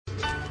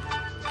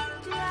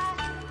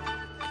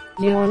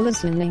You're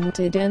listening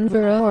to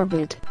Denver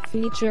Orbit,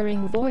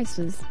 featuring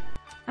voices.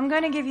 I'm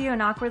going to give you an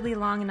awkwardly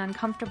long and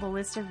uncomfortable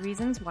list of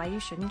reasons why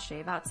you shouldn't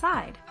shave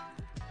outside.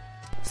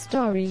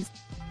 Stories.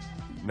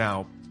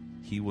 Now,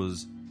 he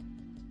was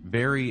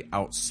very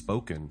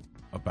outspoken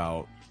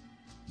about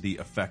the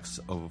effects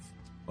of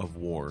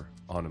war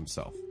on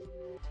himself.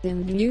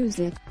 And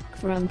music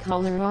from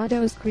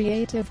Colorado's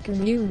creative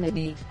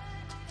community.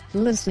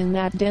 Listen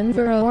at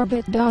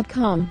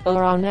denverorbit.com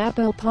or on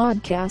Apple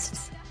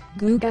Podcasts,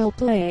 Google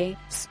Play,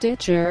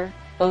 Stitcher,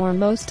 or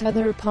most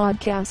other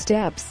podcast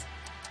apps.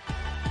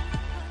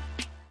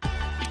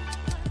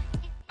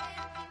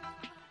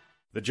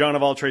 The John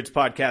of All Trades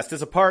podcast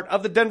is a part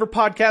of the Denver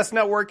Podcast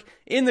Network.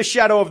 In the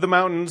shadow of the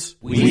mountains,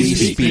 we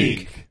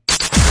speak.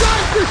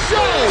 Start the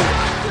show!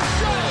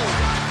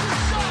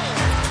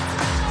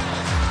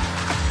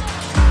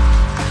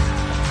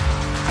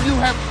 You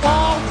have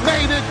all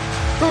made it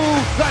to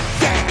the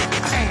dance.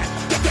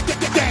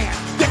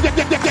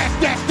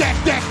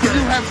 You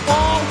have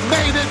all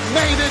made it.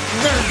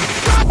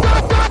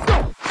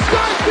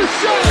 Start the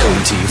show!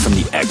 Coming to you from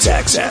the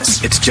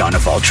X-Axis, it's John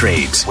of All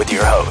Trades with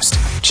your host,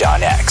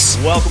 John X.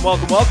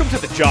 Welcome to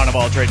the John of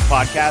All Trades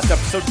podcast,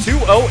 episode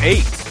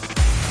 208.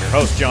 Your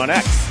host, John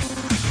X.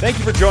 Thank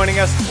you for joining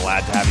us.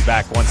 Glad to have you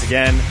back once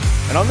again.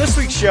 And on this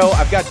week's show,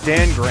 I've got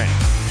Dan Grant.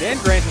 Dan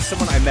Grant is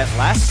someone I met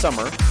last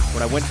summer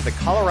when I went to the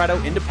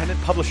Colorado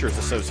Independent Publishers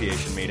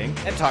Association meeting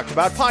and talked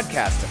about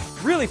podcasting.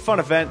 Really fun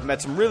event,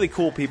 met some really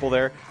cool people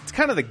there. It's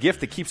kind of the gift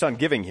that keeps on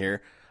giving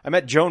here. I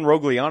met Joan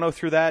Rogliano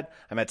through that.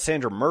 I met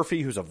Sandra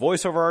Murphy, who's a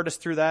voiceover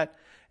artist, through that.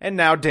 And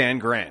now Dan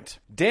Grant.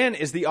 Dan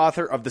is the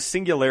author of The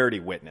Singularity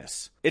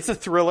Witness. It's a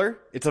thriller.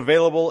 It's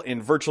available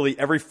in virtually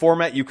every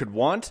format you could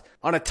want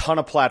on a ton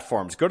of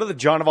platforms. Go to the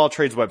John of All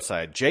Trades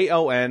website,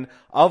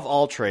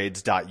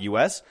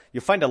 jonofalltrades.us.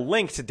 You'll find a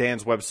link to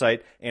Dan's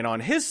website, and on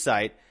his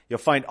site, you'll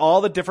find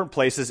all the different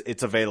places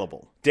it's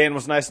available. Dan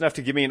was nice enough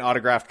to give me an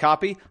autographed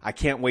copy. I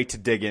can't wait to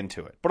dig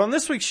into it. But on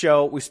this week's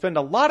show, we spend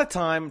a lot of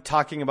time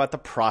talking about the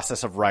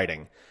process of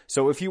writing.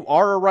 So if you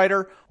are a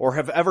writer or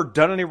have ever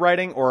done any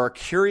writing or are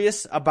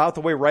curious about the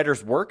way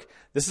writers work,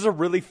 this is a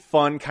really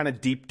fun kind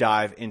of deep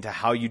dive into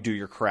how you do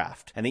your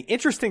craft. And the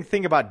interesting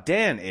thing about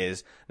Dan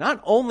is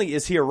not only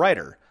is he a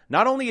writer,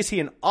 not only is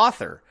he an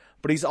author,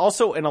 but he's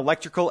also an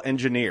electrical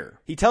engineer.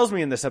 He tells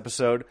me in this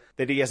episode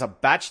that he has a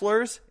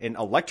bachelor's in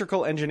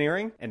electrical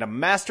engineering and a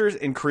master's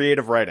in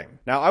creative writing.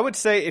 Now, I would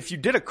say if you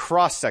did a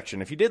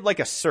cross-section, if you did like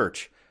a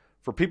search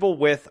for people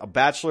with a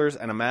bachelor's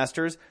and a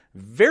master's,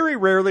 very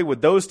rarely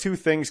would those two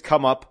things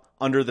come up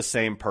under the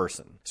same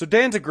person. So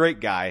Dan's a great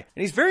guy,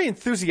 and he's very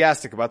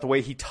enthusiastic about the way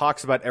he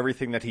talks about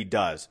everything that he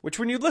does, which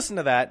when you listen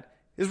to that,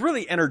 is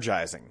really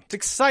energizing. It's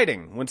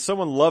exciting when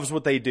someone loves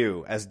what they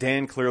do, as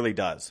Dan clearly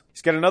does.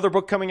 He's got another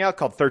book coming out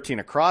called 13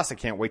 Across. I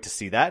can't wait to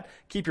see that.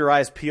 Keep your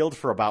eyes peeled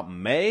for about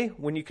May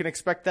when you can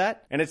expect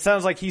that. And it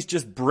sounds like he's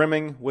just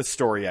brimming with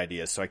story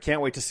ideas, so I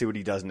can't wait to see what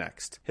he does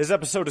next. His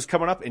episode is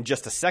coming up in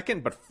just a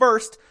second, but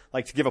first, I'd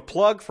like to give a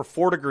plug for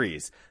 4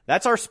 Degrees.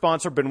 That's our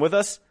sponsor, been with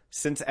us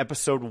since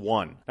episode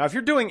 1. Now, if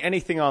you're doing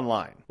anything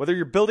online, whether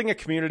you're building a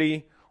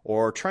community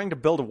or trying to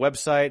build a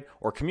website,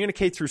 or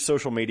communicate through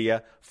social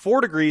media, 4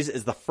 Degrees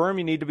is the firm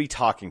you need to be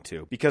talking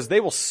to because they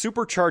will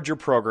supercharge your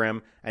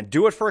program and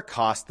do it for a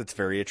cost that's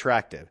very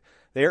attractive.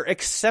 They are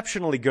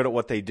exceptionally good at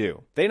what they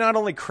do. They not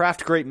only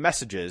craft great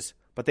messages,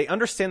 but they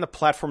understand the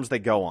platforms they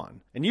go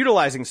on. And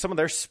utilizing some of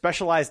their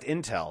specialized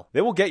intel,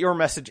 they will get your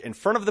message in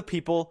front of the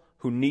people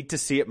who need to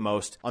see it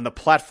most on the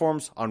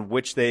platforms on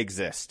which they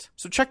exist.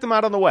 So check them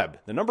out on the web.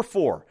 The number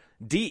 4,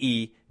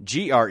 DEGRE.ES.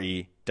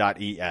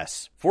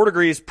 4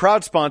 Degrees,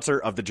 proud sponsor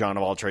of the John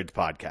of All Trades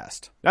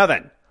podcast. Now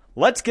then,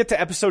 let's get to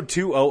episode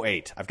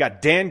 208. I've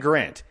got Dan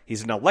Grant.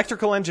 He's an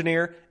electrical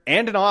engineer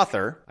and an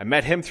author. I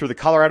met him through the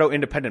Colorado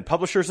Independent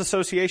Publishers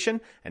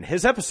Association, and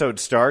his episode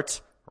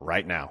starts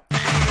right now.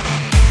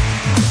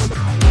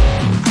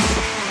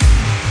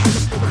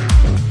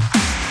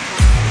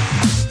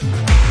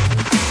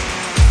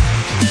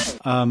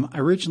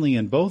 Originally,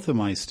 in both of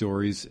my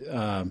stories,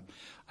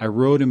 I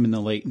wrote them in the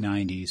late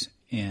 90s.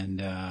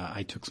 And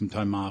I took some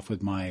time off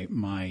with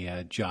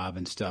my job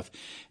and stuff.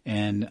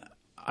 And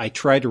I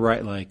tried to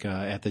write like,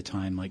 at the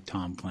time, like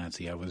Tom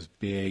Clancy. I was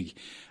big.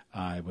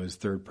 I was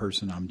third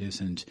person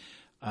omniscient.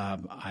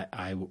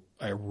 I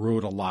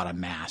wrote a lot of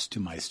mass to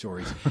my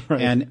stories.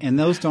 Right. And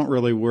those don't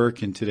really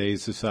work in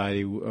today's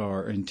society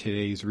or in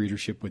today's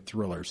readership with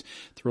thrillers.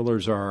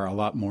 Thrillers are a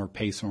lot more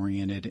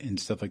pace-oriented and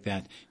stuff like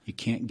that. You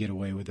can't get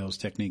away with those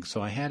techniques.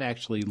 So I had to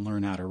actually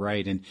learn how to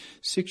write. And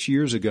 6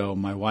 years ago,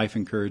 my wife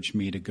encouraged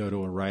me to go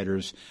to a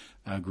writers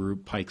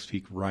group, Pikes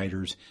Peak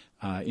Writers,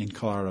 in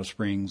Colorado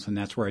Springs, and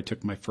that's where I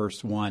took my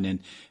first one.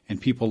 And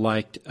people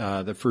liked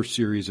the first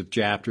series of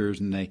chapters,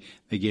 and they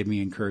gave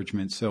me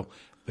encouragement. So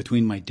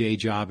between my day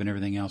job and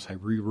everything else, I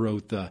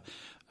rewrote the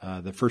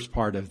first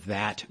part of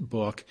that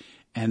book.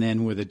 And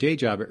then with a day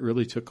job, it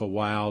really took a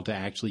while to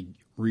actually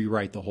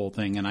rewrite the whole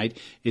thing. And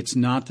it's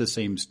not the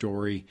same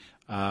story.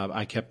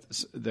 I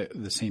kept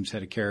the same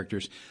set of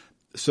characters.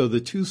 So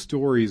the two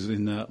stories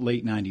in the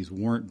late 90s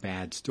weren't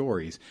bad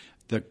stories.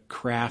 The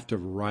craft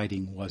of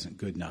writing wasn't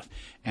good enough.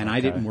 And I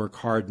didn't work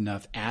hard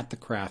enough at the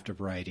craft of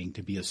writing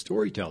to be a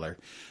storyteller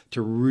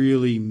to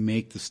really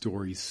make the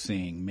stories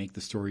sing, make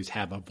the stories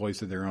have a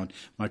voice of their own.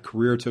 My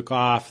career took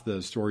off.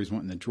 The stories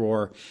went in the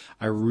drawer.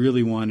 I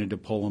really wanted to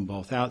pull them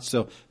both out.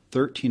 So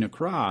 13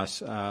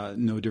 Across,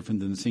 no different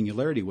than the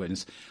Singularity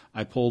Witness.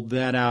 I pulled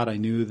that out. I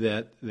knew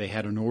that they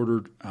had an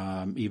order,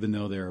 even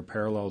though they're a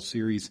parallel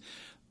series.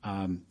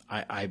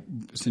 I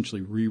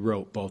essentially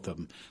rewrote both of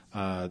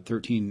them.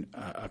 13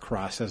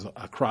 Across has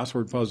a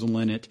crossword puzzle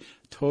in it,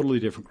 totally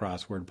different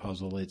crossword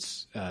puzzle.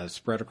 It's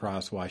spread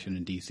across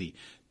Washington, D.C.,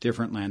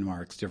 different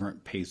landmarks,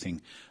 different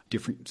pacing,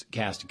 different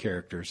cast of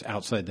characters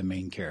outside the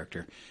main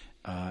character.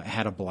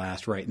 Had a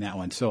blast writing that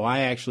one. So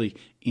I actually,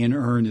 in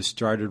earnest,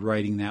 started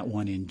writing that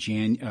one in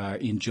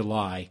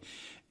July.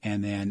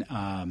 And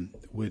then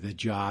with a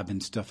job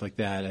and stuff like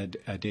that,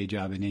 a day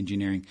job in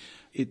engineering,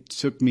 it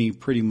took me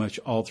pretty much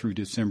all through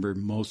December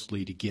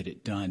mostly to get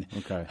it done.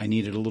 Okay. I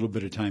needed a little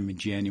bit of time in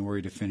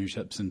January to finish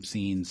up some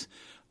scenes.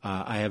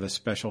 I have a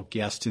special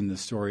guest in the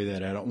story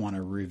that I don't want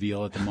to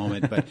reveal at the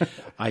moment, but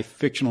I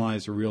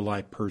fictionalized a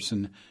real-life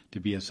person to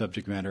be a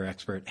subject matter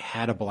expert.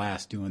 Had a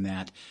blast doing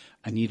that.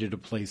 I needed to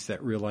place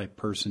that real-life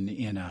person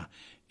in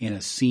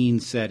a scene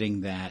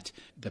setting that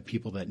the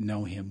people that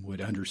know him would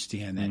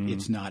understand that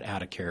it's not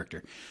out of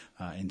character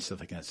and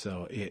stuff like that.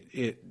 So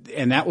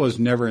and that was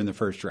never in the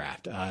first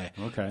draft.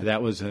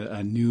 That was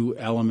a new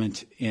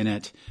element in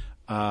it.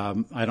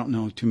 I don't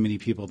know too many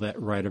people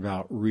that write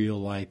about real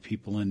life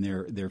people in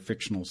their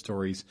fictional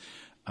stories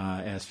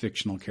as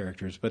fictional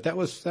characters, but that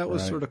was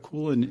sort of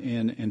cool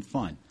and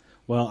fun.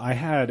 Well, I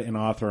had an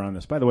author on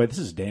this. By the way, this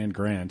is Dan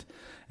Grant,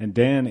 and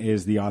Dan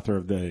is the author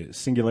of the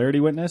Singularity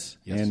Witness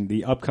and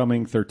the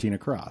upcoming 13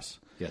 Across.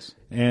 Yes.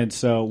 And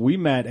so we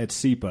met at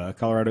SIPA,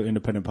 Colorado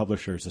Independent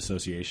Publishers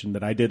Association,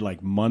 that I did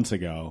like months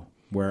ago,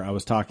 where I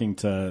was talking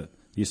to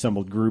the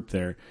assembled group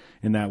there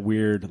in that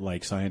weird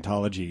like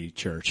Scientology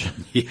church.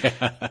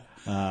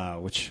 Yeah.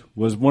 Which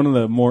was one of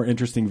the more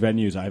interesting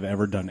venues I've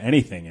ever done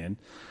anything in.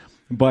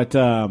 But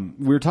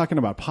we were talking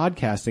about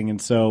podcasting,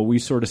 and so we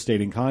sort of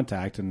stayed in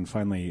contact, and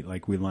finally,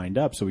 like, we lined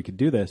up so we could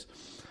do this.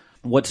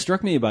 What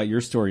struck me about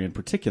your story in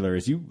particular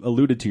is you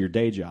alluded to your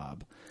day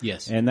job.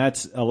 Yes. And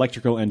that's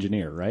electrical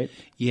engineer, right?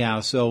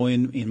 Yeah, so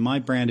in my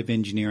brand of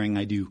engineering,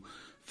 I do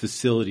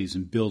facilities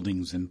and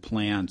buildings and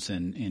plants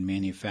and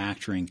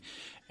manufacturing.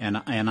 And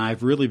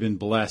I've really been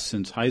blessed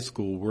since high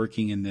school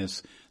working in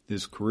this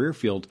career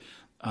field.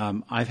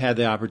 I've had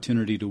the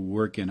opportunity to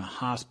work in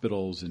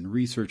hospitals and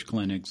research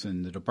clinics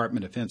and the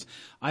Department of Defense.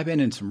 I've been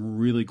in some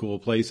really cool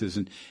places,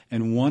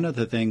 and one of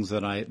the things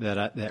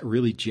that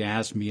really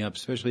jazzed me up,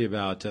 especially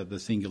about the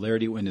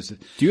Singularity Witness.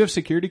 Do you have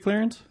security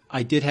clearance?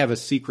 I did have a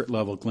secret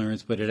level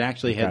clearance, but it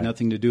actually had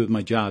nothing to do with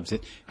my jobs.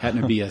 It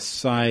happened to be a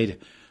side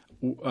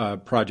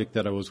project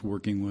that I was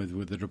working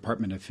with the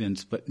Department of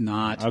Defense, but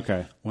not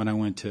when I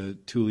went to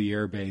Thule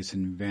Air Base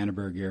and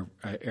Vandenberg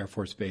Air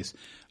Force Base.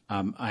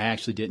 I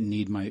actually didn't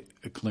need my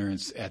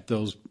clearance at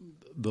those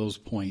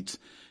points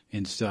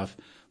and stuff.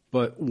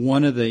 But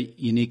one of the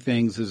unique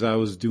things is I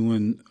was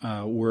doing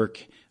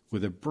work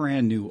with a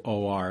brand new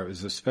OR. It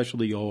was a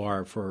specialty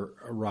OR for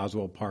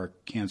Roswell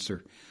Park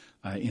Cancer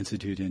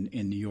Institute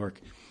in New York.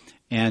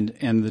 And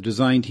the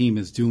design team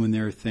is doing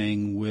their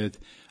thing with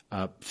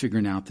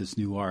figuring out this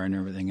new OR and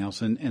everything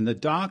else. And the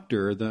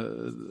doctor,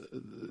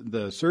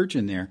 the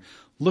surgeon there,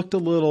 looked a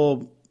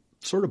little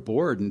sort of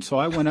bored, and so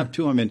I went up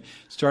to him and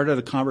started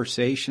a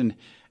conversation,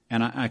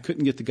 and I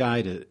couldn't get the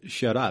guy to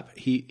shut up.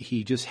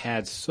 He just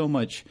had so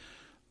much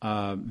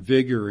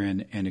vigor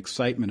and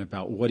excitement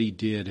about what he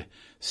did,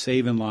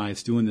 saving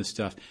lives, doing this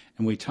stuff.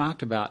 And we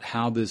talked about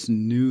how this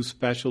new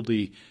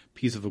specialty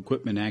piece of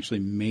equipment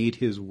actually made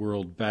his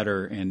world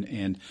better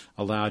and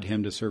allowed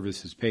him to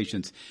service his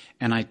patients.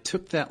 And I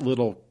took that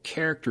little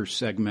character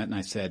segment and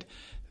I said,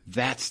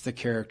 that's the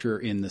character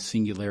in the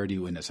Singularity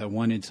Witness. I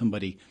wanted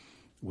somebody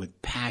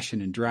with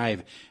passion and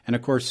drive. And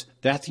of course,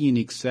 that's a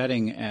unique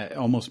setting,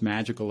 almost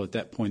magical at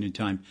that point in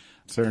time.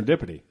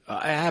 Serendipity.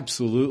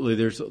 Absolutely.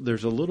 There's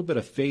a little bit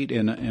of fate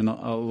in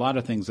a lot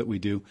of things that we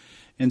do.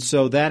 And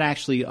so that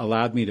actually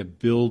allowed me to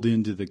build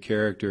into the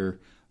character,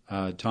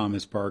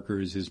 Thomas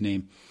Parker is his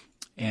name,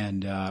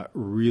 and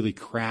really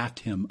craft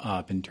him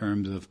up in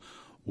terms of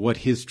what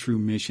his true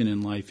mission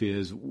in life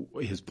is,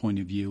 his point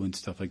of view and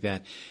stuff like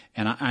that.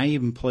 And I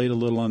even played a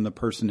little on the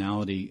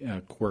personality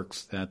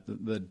quirks that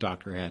the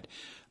doctor had,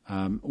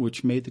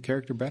 which made the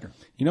character better.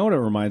 You know what it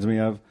reminds me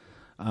of?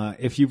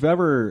 If you've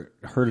ever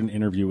heard an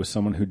interview with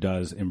someone who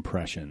does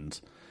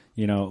impressions,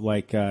 you know,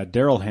 like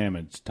Daryl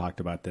Hammond talked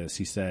about this.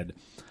 He said,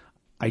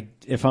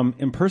 if I'm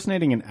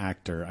impersonating an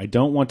actor, I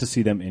don't want to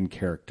see them in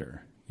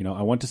character. You know,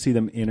 I want to see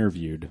them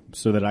interviewed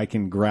so that I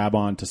can grab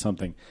on to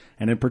something.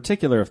 And in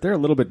particular, if they're a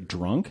little bit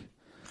drunk,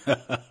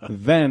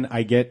 then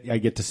I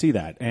get to see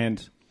that.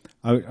 And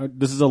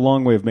this is a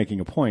long way of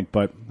making a point,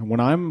 but when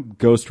I'm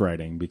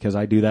ghostwriting, because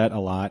I do that a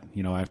lot,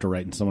 you know, I have to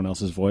write in someone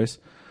else's voice,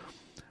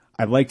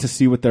 I like to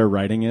see what their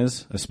writing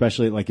is,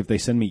 especially like if they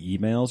send me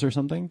emails or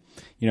something.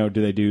 You know,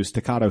 do they do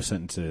staccato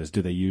sentences?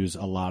 Do they use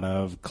a lot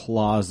of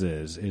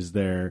clauses? Is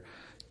there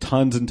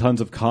tons and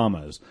tons of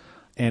commas?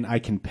 And I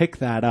can pick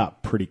that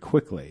up pretty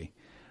quickly.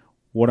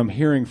 What I'm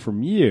hearing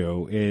from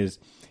you is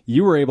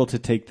you were able to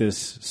take this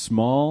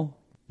small,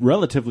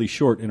 relatively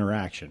short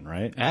interaction,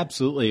 right?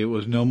 Absolutely. It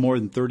was no more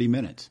than 30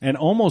 minutes. And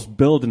almost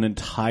build an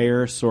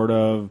entire sort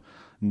of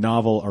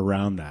novel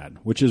around that,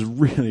 which is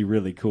really,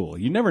 really cool.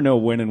 You never know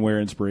when and where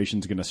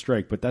inspiration's going to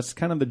strike, but that's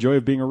kind of the joy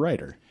of being a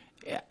writer.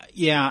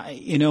 Yeah,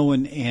 you know,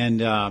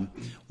 and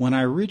when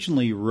I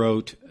originally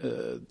wrote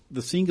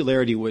The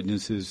Singularity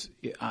Witnesses...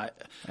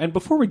 And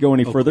before we go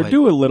any further,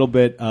 do a little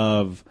bit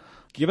of...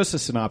 Give us a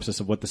synopsis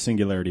of what The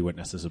Singularity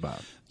Witness is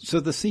about. So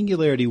The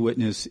Singularity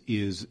Witness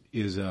is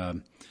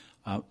a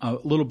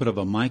little bit of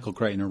a Michael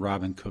Crichton and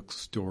Robin Cook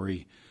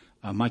story.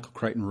 Michael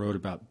Crichton wrote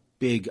about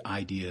big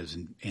ideas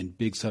and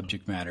big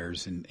subject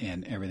matters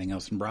and everything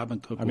else. And Robin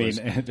Cook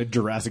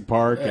Jurassic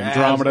Park,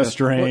 Andromeda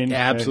Strain.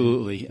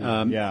 Absolutely.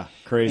 Yeah,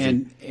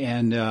 crazy.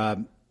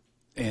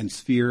 And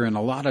Sphere and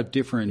a lot of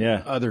different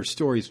other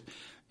stories.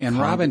 And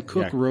Robin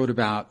Cook wrote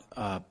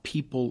about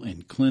people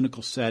in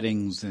clinical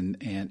settings,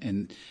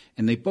 and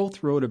they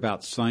both wrote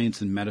about science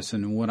and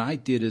medicine. And what I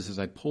did is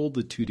I pulled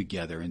the two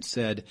together and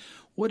said,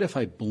 what if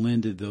I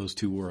blended those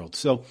two worlds?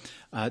 So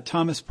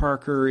Thomas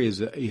Parker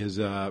is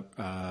a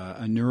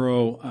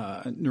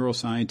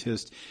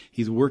neuroscientist.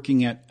 He's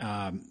working at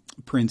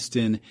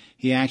Princeton.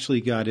 He actually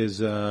got his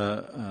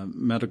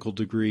medical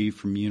degree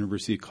from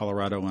University of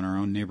Colorado in our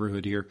own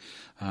neighborhood here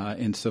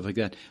and stuff like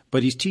that.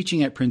 But he's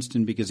teaching at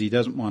Princeton because he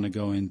doesn't want to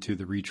go into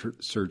the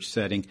research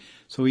setting.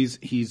 So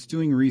he's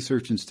doing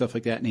research and stuff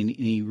like that, and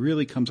he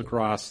really comes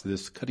across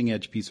this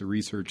cutting-edge piece of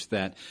research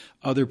that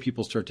other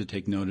people start to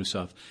take notice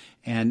of.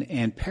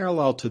 And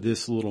parallel to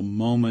this little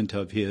moment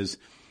of his,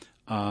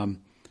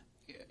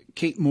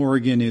 Kate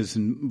Morgan is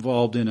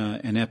involved in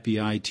an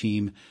FBI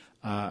team.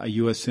 A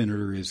U.S.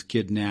 senator is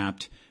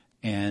kidnapped,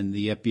 and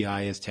the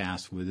FBI is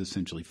tasked with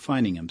essentially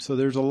finding him. So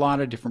there's a lot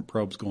of different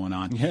probes going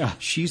on. Yeah.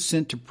 She's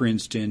sent to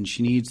Princeton.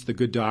 She needs the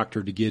good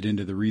doctor to get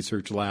into the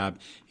research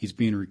lab. He's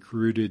being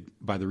recruited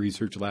by the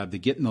research lab. They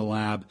get in the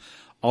lab.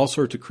 All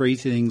sorts of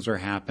crazy things are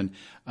happening.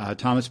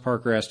 Thomas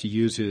Parker has to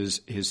use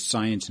his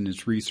science and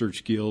his research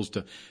skills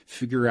to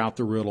figure out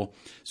the riddle.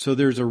 So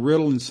there's a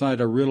riddle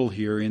inside a riddle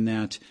here in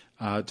that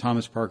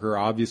Thomas Parker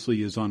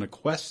obviously is on a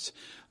quest.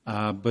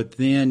 But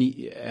then,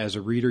 as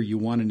a reader, you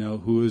want to know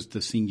who is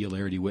the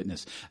singularity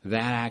witness.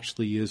 That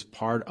actually is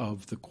part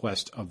of the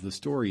quest of the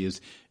story.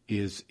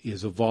 Is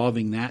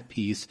evolving that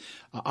piece.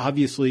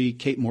 Obviously,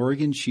 Kate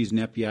Morgan, she's an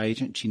FBI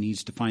agent. She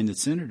needs to find the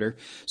senator.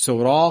 So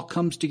it all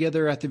comes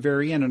together at the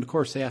very end, and of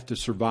course, they have to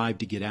survive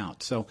to get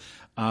out. So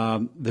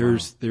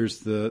there's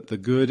the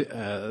good,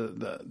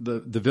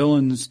 the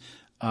villains.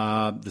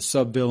 The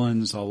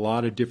sub-villains, a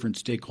lot of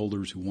different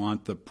stakeholders who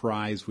want the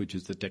prize, which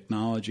is the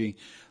technology,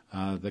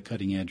 the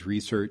cutting-edge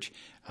research.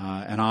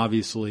 And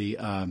obviously,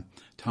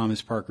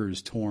 Thomas Parker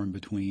is torn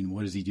between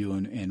what does he do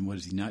and what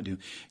does he not do.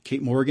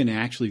 Kate Morgan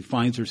actually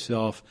finds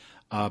herself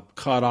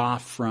cut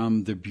off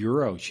from the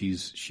bureau.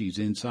 She's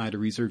inside a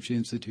research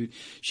institute.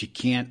 She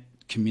can't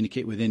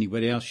communicate with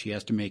anybody else. She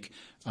has to make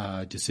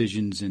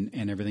decisions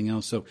and everything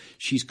else. So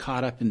she's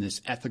caught up in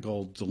this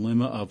ethical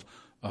dilemma of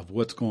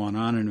what's going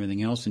on and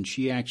everything else. And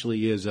she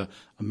actually is a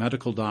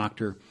medical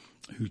doctor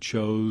who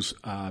chose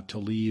to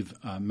leave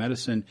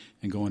medicine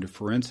and go into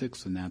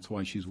forensics, and that's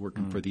why she's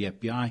working for the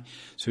FBI.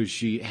 So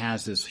she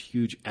has this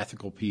huge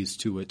ethical piece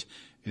to it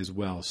as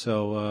well.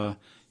 So,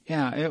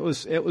 it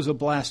was a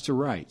blast to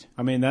write.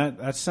 I mean,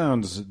 that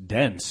sounds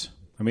dense.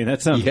 I mean,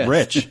 that sounds Yes.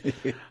 rich,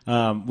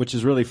 which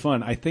is really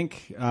fun. I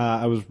think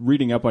I was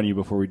reading up on you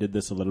before we did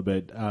this a little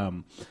bit,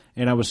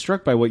 and I was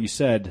struck by what you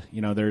said.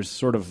 You know, there's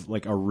sort of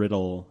like a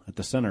riddle at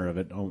the center of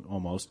it,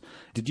 almost.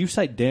 Did you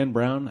cite Dan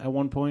Brown at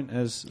one point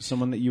as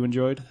someone that you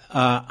enjoyed?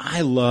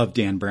 I love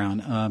Dan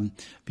Brown.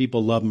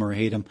 People love him or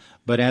hate him,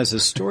 but as a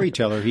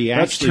storyteller, he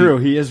That's actually... true.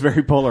 He is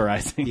very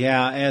polarizing.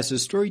 Yeah, as a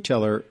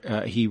storyteller,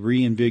 he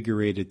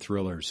reinvigorated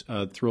thrillers.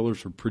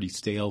 Thrillers were pretty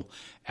stale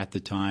at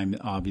the time.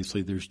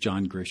 Obviously, there's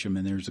John Grisham,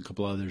 and there's a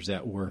couple others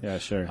that were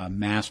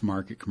mass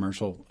market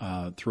commercial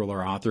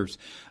thriller authors.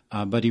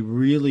 But he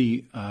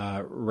really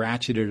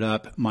ratcheted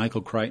up.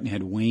 Michael Crichton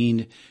had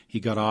waned. He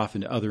got off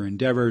into other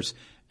endeavors.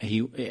 He,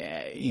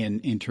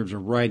 in terms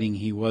of writing,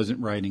 he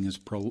wasn't writing as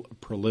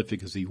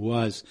prolific as he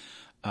was.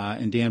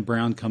 And Dan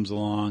Brown comes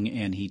along,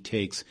 and he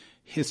takes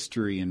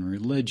history and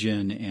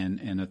religion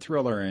and a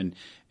thriller and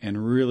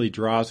really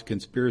draws a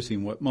conspiracy.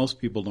 And what most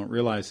people don't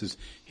realize is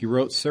he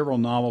wrote several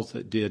novels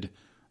that did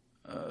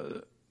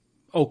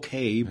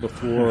okay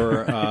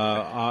before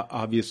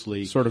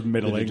obviously sort of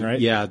middling, right?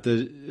 Yeah,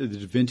 the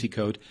Da Vinci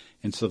Code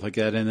and stuff like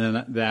that. And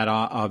then that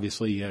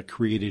obviously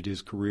created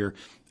his career.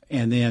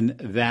 And then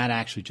that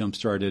actually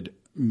jump-started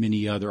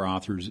many other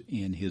authors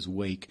in his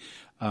wake.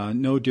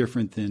 No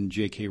different than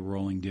J.K.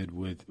 Rowling did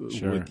with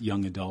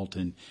young adult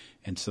and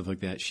stuff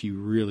like that. She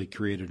really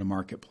created a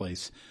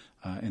marketplace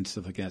and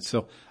stuff like that.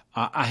 So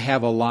I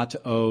have a lot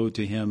to owe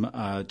to him,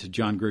 to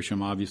John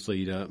Grisham,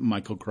 obviously, to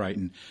Michael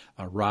Crichton,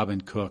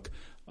 Robin Cook,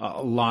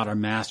 a lot of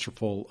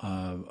masterful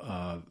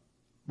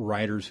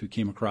writers who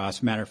came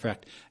across. Matter of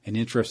fact, an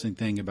interesting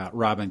thing about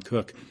Robin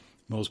Cook,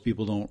 most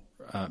people don't,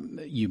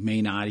 you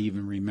may not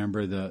even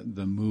remember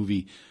the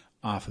movie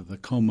off of the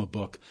Coma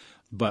book,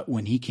 but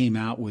when he came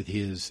out with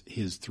his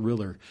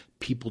thriller,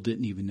 people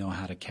didn't even know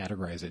how to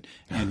categorize it.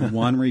 And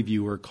one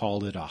reviewer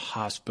called it a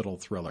hospital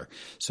thriller.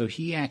 So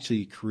he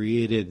actually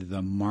created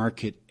the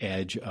market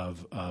edge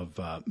of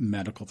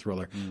medical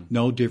thriller.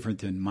 No different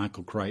than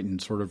Michael Crichton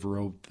sort of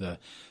wrote the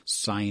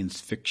science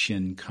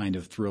fiction kind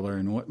of thriller.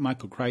 And what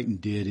Michael Crichton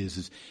did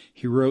is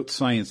he wrote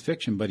science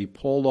fiction, but he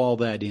pulled all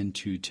that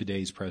into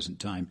today's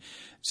present time.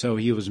 So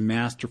he was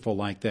masterful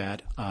like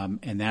that.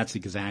 And that's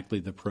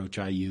exactly the approach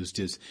I used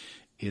is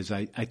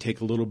I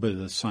take a little bit of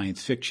the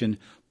science fiction,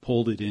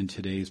 pulled it in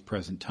today's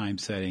present time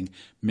setting,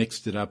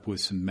 mixed it up with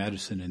some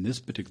medicine in this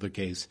particular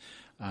case,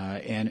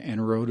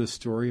 and wrote a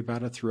story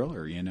about a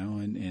thriller,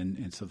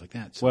 and stuff like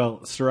that. So,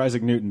 Well, Sir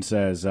Isaac Newton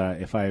says,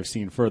 if I have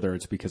seen further,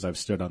 it's because I've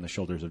stood on the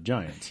shoulders of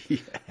giants. yeah,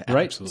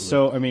 Right? absolutely.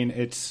 So, I mean,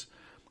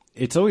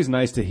 it's always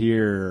nice to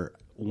hear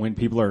when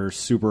people are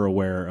super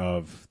aware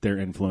of their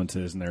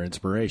influences and their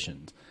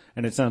inspirations.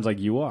 And it sounds like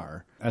you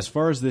are. As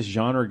far as this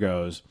genre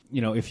goes,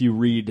 if you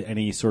read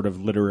any sort of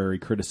literary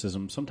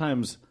criticism,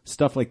 sometimes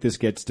stuff like this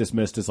gets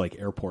dismissed as like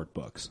airport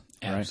books.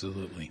 Right?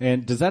 Absolutely.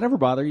 And does that ever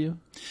bother you?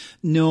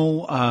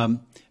 No,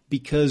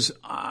 because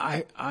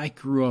I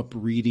grew up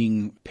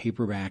reading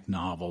paperback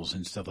novels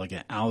and stuff like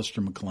that.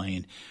 Alistair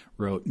MacLean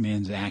wrote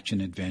Men's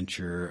Action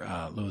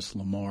Adventure. Louis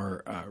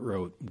L'Amour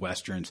wrote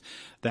Westerns.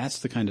 That's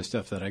the kind of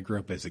stuff that I grew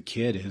up as a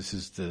kid.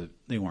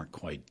 They weren't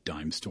quite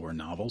dime store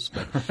novels,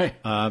 but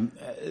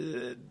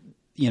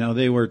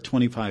they were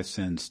 25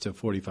 cents to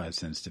 45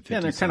 cents to 50 Yeah,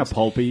 and they're cents. kind of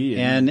pulpy.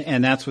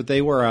 And that's what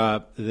they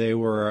were. They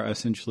were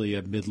essentially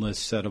a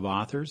mid-list set of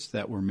authors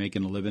that were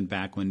making a living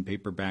back when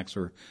paperbacks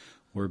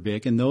were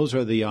big. And those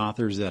are the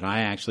authors that I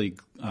actually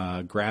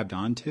grabbed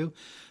onto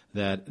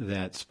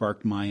that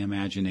sparked my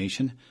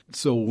imagination.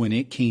 So when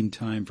it came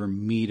time for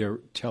me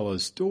to tell a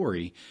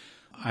story,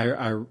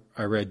 I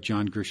read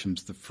John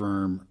Grisham's The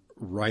Firm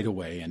right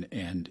away,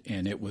 and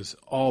it was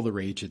all the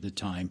rage at the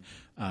time.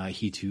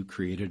 He too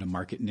created a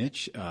market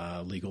niche,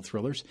 legal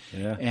thrillers,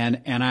 Yeah.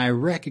 and I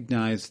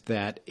recognized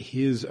that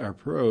his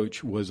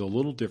approach was a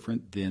little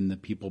different than the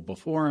people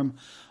before him.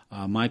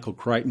 Michael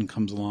Crichton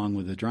comes along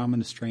with the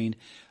drama strain,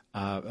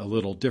 a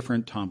little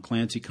different. Tom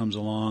Clancy comes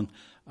along,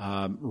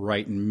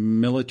 writing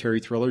military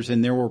thrillers,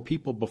 and there were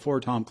people before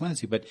Tom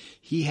Clancy, but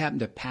he happened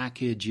to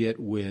package it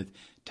with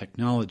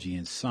technology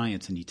and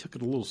science, and he took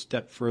it a little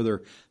step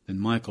further than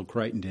Michael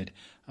Crichton did,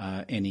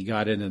 and he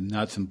got into the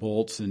nuts and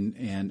bolts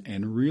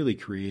and really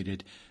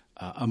created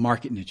a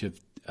market niche of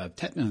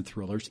techno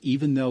thrillers,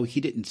 even though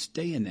he didn't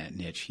stay in that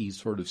niche. He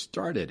sort of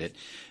started it.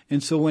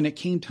 And so when it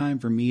came time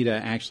for me to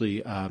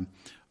actually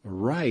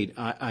write,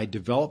 I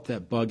developed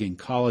that bug in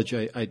college.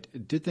 I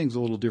did things a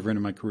little different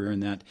in my career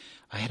in that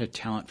I had a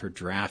talent for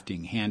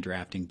drafting, hand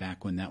drafting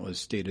back when that was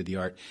state of the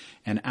art.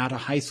 And out of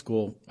high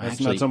school, That's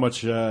actually, not so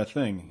much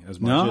thing as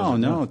much as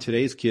No.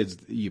 Today's kids,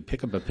 you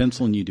pick up a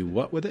pencil and you do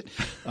what with it?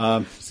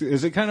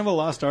 Is it kind of a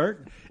lost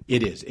art?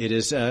 It is. It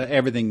is.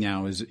 Everything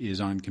now is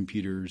on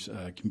computers,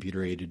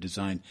 computer-aided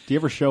design. Do you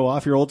ever show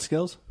off your old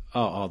skills? Oh,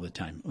 all the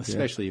time,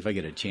 especially if I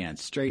get a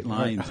chance. Straight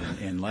lines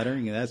and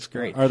lettering, that's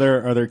great. Are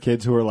there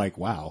kids who are like,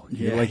 wow,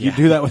 you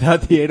do that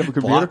without the aid of a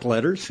computer? Block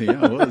letters,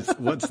 yeah.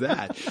 What's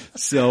that?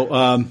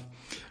 So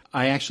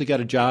I actually got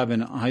a job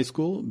in high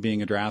school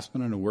being a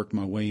draftsman, and I worked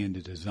my way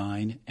into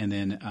design, and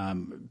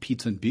then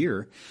pizza and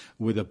beer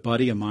with a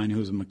buddy of mine who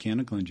was a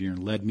mechanical engineer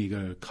led me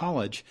to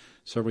college.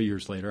 Several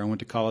years later, I went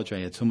to college. I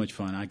had so much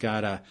fun. I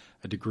got a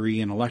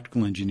degree in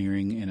electrical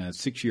engineering in a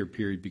 6-year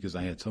period because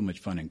I had so much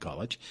fun in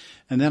college.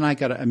 And then I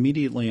got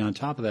immediately on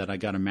top of that, I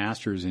got a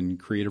master's in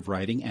creative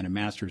writing and a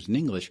master's in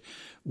English,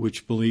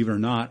 which, believe it or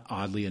not,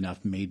 oddly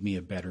enough, made me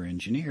a better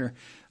engineer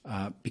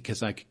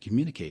because I could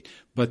communicate.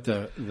 But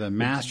the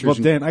master's... Well,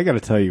 Dan, I got to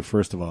tell you,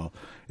 first of all,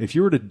 if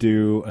you were to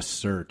do a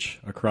search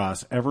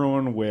across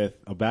everyone with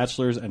a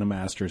bachelor's and a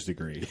master's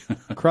degree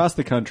across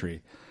the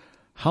country,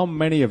 how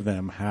many of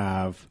them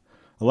have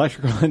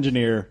electrical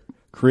engineer,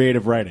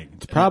 creative writing?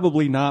 It's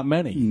probably not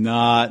many.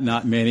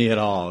 Not many at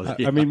all.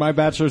 I mean, my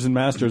bachelor's and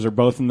master's are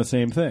both in the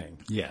same thing.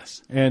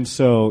 Yes. And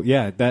so,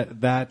 yeah,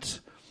 that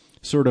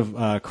sort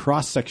of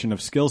cross-section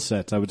of skill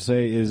sets, I would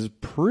say, is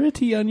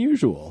pretty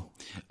unusual.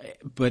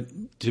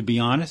 But to be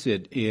honest,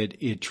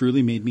 it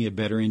truly made me a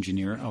better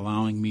engineer,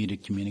 allowing me to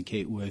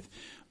communicate with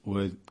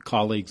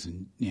colleagues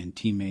and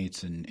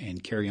teammates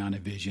and carry on a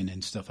vision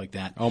and stuff like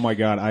that. Oh my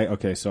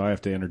God! So I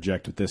have to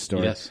interject with this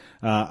story. Yes.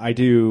 I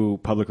do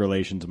public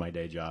relations in my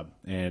day job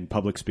and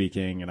public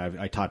speaking, and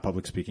I taught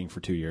public speaking for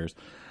 2 years.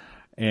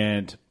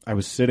 And I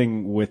was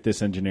sitting with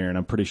this engineer, and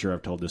I'm pretty sure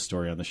I've told this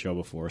story on the show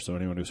before. So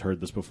anyone who's heard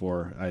this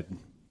before,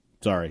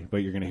 sorry, but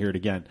you're going to hear it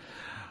again.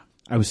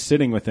 I was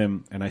sitting with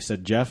him, and I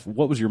said, "Jeff,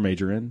 what was your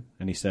major in?"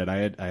 And he said,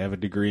 I have a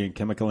degree in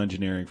chemical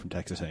engineering from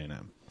Texas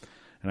A&M.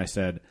 And I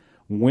said,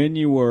 when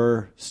you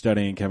were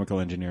studying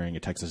chemical engineering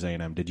at Texas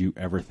A&M, did you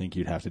ever think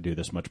you'd have to do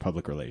this much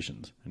public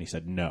relations? And he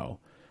said, no.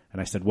 And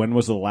I said, when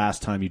was the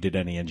last time you did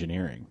any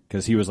engineering?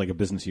 Because he was like a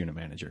business unit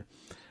manager.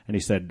 And he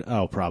said,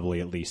 oh,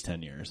 probably at least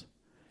 10 years.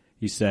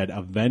 He said,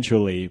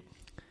 eventually,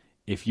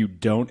 if you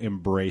don't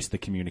embrace the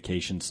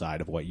communication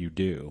side of what you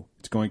do,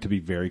 it's going to be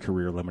very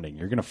career limiting.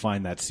 You're going to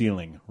find that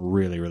ceiling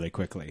really, really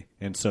quickly.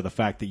 And so the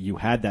fact that you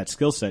had that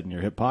skill set in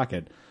your hip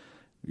pocket,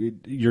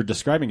 you're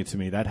describing it to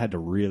me, that had to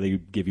really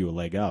give you a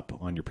leg up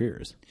on your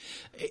peers.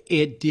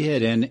 It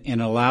did,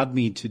 and allowed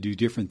me to do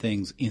different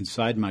things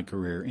inside my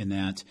career in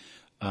that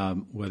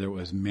whether it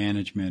was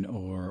management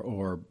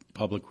or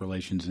public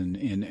relations,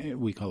 and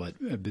we call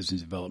it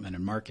business development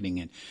and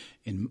marketing,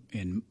 and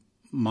in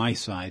my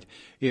side,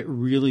 it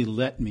really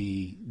let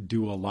me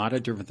do a lot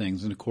of different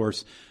things. And of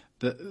course,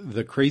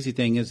 the crazy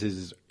thing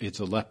is it's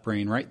a left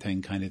brain, right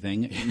thing kind of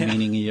thing,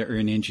 meaning you're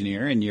an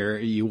engineer and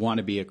you want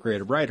to be a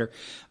creative writer.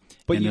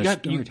 But you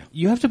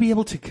have to be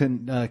able to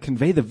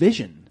convey the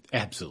vision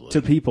absolutely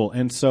to people.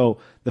 And so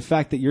the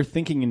fact that you're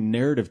thinking in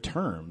narrative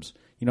terms,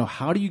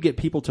 how do you get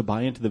people to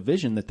buy into the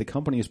vision that the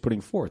company is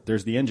putting forth?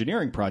 There's the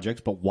engineering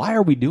projects, but why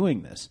are we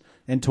doing this?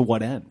 And to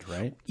what end,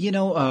 right?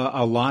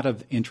 A lot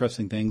of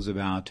interesting things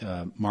about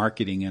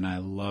marketing, and I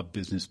love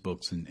business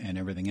books and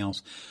everything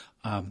else,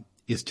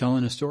 is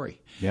telling a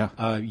story.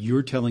 Yeah.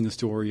 You're telling a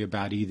story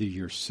about either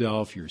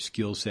yourself, your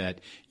skill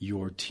set,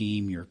 your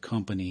team, your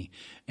company,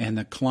 and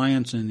the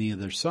clients on the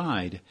other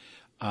side.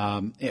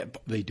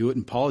 They do it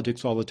in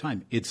politics all the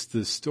time. It's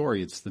the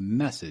story. It's the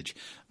message.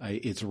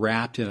 It's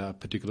wrapped in a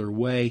particular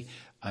way.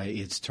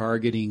 It's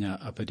targeting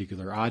a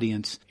particular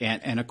audience.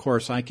 And of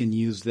course, I can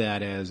use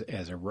that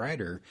as a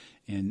writer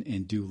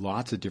and do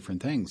lots of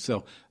different things.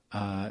 So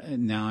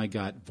now I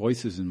got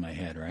voices in my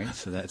head, right?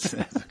 So that's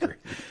great.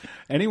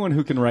 Anyone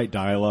who can write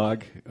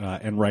dialogue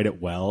and write it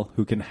well,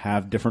 who can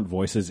have different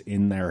voices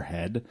in their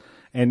head,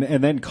 and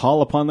then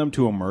call upon them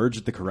to emerge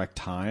at the correct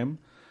time.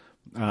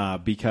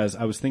 Because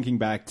I was thinking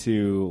back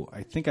to,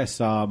 I think I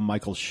saw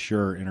Michael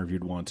Schur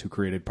interviewed once, who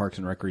created Parks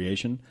and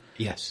Recreation.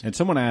 Yes. And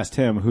someone asked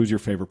him, who's your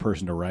favorite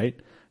person to write?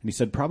 And he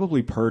said,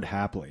 probably Perd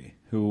Hapley,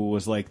 who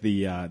was like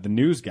the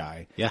news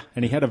guy. Yeah.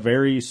 And he had a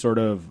very sort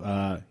of,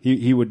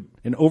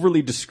 an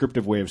overly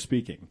descriptive way of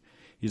speaking.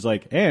 He's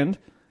like, and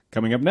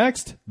coming up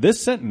next,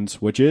 this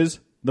sentence, which is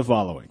the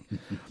following.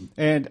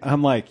 And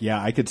I'm like,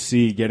 yeah, I could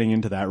see getting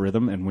into that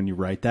rhythm. And when you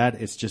write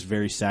that, it's just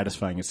very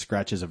satisfying. It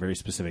scratches a very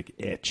specific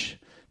itch.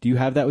 Do you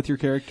have that with your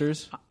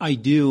characters? I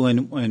do,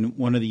 and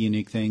one of the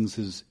unique things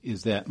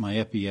is that my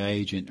FBI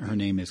agent, her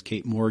name is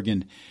Kate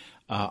Morgan,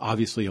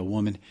 obviously a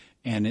woman,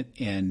 and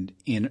in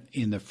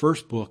the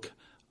first book,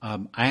 I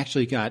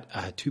actually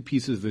got 2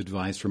 pieces of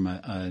advice from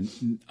a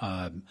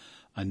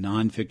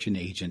nonfiction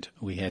agent.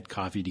 We had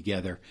coffee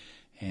together,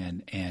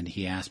 and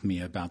he asked me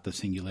about the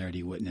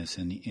Singularity Witness,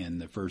 and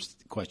the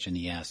first question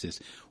he asked is,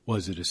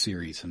 was it a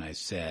series? And I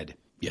said,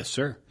 yes,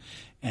 sir.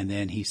 And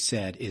then he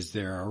said, is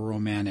there a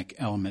romantic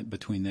element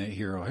between the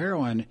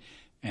hero-heroine?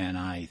 And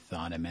I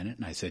thought a minute,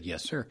 and I said,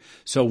 yes, sir.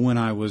 So when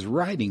I was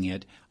writing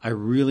it, I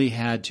really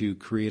had to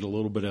create a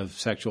little bit of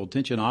sexual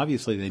tension.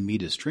 Obviously, they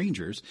meet as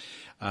strangers.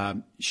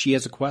 She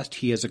has a quest.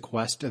 He has a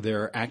quest.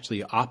 They're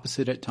actually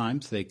opposite at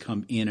times. They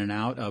come in and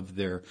out of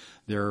their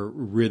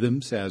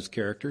rhythms as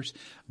characters.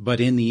 But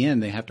in the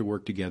end, they have to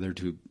work together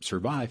to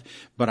survive.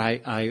 But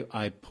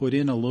I put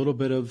in a little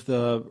bit of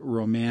the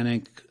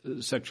romantic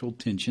sexual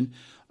tension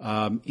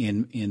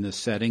in the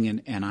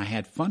setting, and I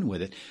had fun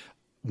with it.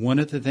 One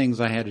of the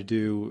things I had to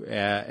do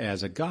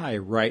as a guy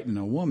writing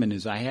a woman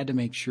is I had to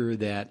make sure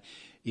that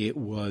it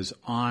was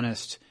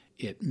honest.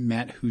 It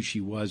met who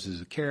she was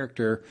as a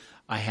character.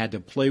 I had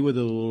to play with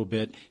it a little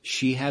bit.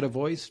 She had a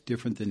voice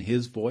different than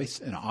his voice,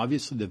 and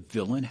obviously the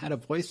villain had a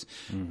voice.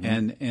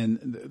 Mm-hmm.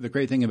 And the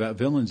great thing about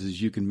villains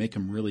is you can make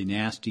them really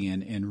nasty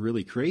and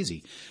really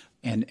crazy.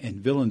 And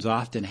villains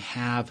often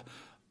have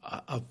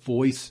a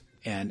voice,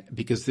 and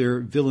because their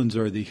villains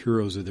are the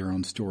heroes of their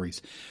own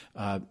stories.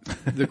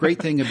 The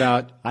great thing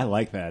about I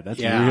like that. That's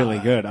really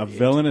good. A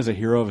villain is a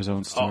hero of his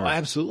own story. Oh,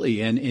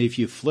 absolutely. And if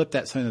you flip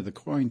that side of the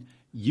coin,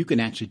 you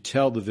can actually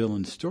tell the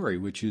villain's story,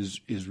 which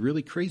is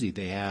really crazy.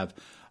 They have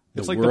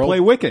it's like the play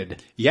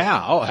Wicked.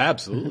 Yeah. Oh,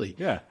 absolutely.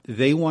 Yeah.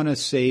 They want to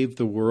save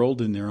the world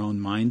in their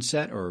own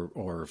mindset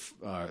or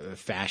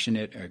fashion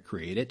it or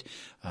create it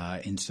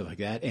and stuff like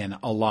that. And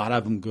a lot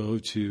of them go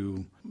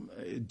to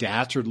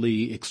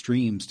dastardly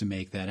extremes to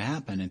make that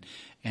happen.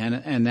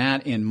 And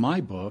that in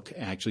my book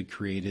actually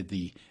created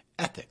the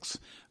ethics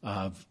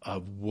of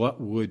what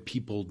would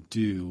people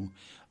do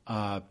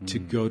to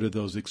go to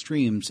those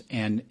extremes.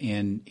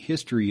 And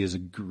history is a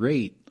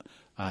great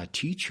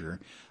teacher.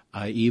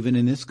 Even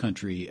in this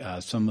country,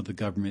 some of the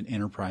government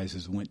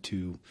enterprises went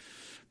to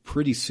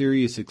pretty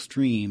serious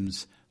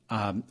extremes.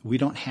 We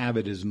don't have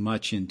it as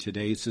much in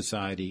today's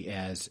society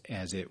as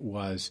it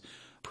was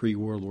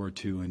pre-World War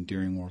II and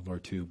during World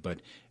War II, but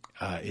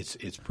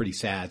it's pretty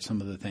sad,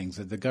 some of the things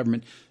that the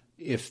government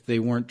if they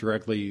weren't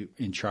directly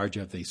in charge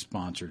of, they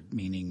sponsored,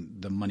 meaning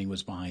the money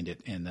was behind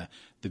it and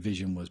the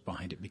vision was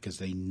behind it because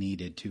they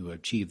needed to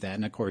achieve that.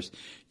 And of course,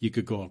 you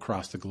could go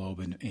across the globe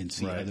and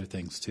see other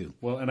things too.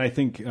 Well, and I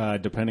think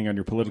depending on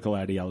your political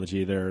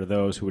ideology, there are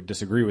those who would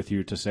disagree with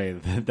you to say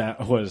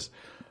that was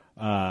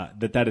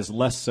that is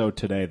less so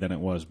today than it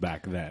was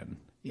back then.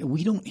 Yeah,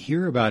 we don't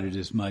hear about it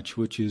as much,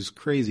 which is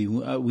crazy.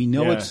 We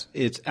know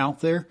it's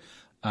out there,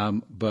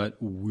 but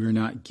we're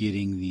not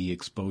getting the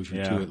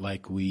exposure to it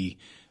like we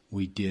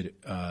did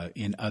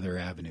in other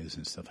avenues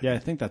and stuff like that. Yeah, I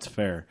think that's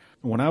fair.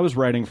 When I was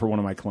writing for one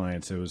of my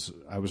clients,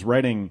 I was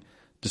writing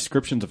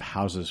descriptions of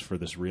houses for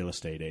this real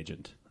estate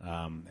agent,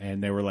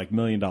 and they were like $1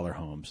 million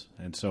homes,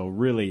 and so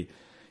really,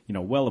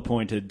 well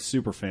appointed,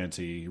 super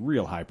fancy,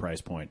 real high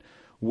price point,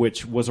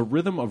 which was a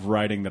rhythm of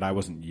writing that I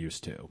wasn't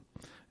used to.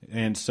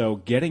 And so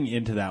getting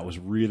into that was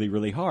really,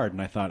 really hard.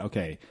 And I thought,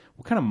 okay,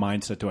 what kind of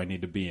mindset do I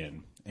need to be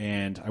in?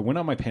 And I went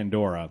on my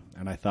Pandora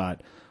and I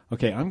thought,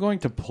 okay, I'm going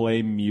to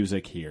play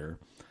music here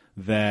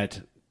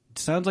that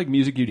sounds like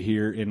music you'd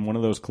hear in one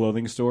of those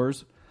clothing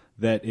stores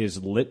that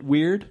is lit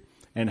weird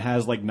and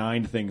has like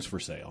 9 things for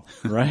sale,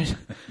 right?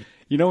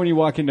 When you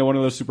walk into one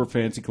of those super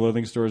fancy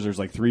clothing stores, there's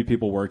like 3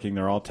 people working,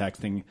 they're all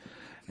texting,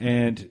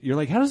 and you're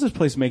like, how does this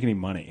place make any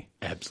money?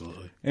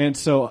 Absolutely. And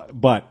so,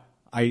 but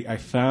I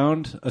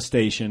found a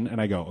station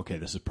and I go, okay,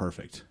 this is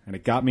perfect. And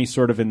it got me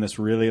sort of in this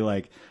really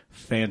like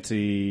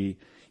fancy,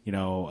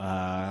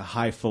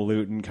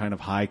 highfalutin kind of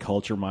high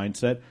culture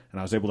mindset. And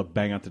I was able to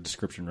bang out the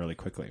description really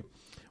quickly.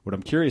 What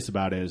I'm curious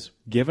about is,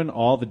 given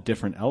all the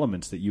different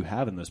elements that you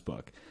have in this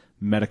book,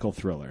 medical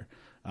thriller,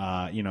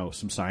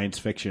 some science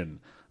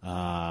fiction,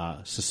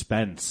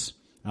 suspense,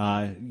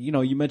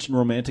 you mentioned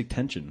romantic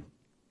tension.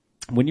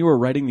 When you were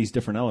writing these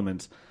different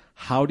elements,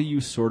 how do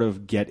you sort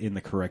of get in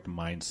the correct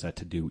mindset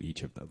to do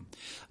each of them?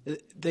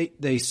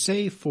 They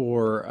say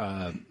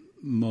for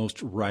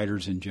most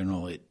writers in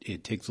general,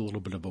 it takes a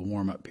little bit of a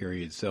warm-up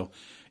period. So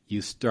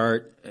you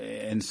start,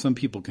 and some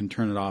people can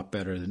turn it off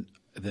better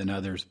than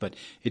others, but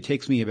it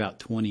takes me about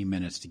 20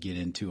 minutes to get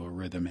into a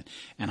rhythm.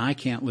 And I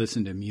can't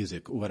listen to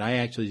music. What I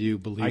actually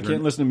do, I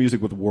can't listen to music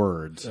with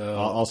words.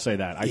 I'll say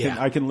that.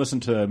 I can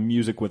listen to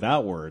music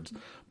without words,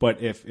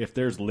 but if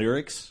there's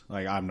lyrics,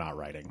 like, I'm not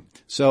writing.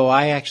 So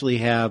I actually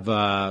have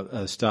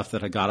stuff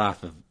that I got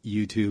off of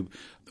YouTube.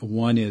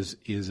 One is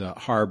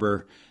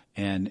harbor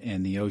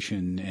and the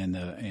ocean and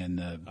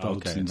the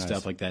boats and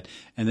stuff like that.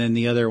 And then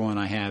the other one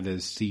I have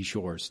is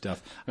seashore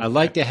stuff. I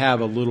like to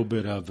have a little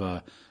bit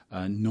of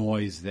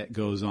noise that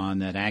goes on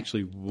that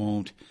actually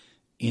won't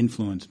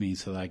influence me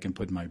so that I can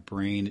put my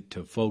brain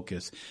to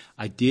focus.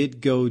 I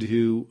did go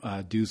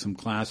to do some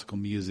classical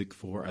music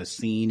for a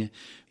scene.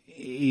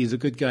 He's a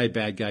good guy,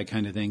 bad guy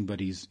kind of thing,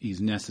 but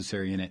he's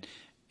necessary in it.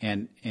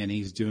 And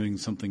he's doing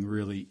something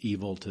really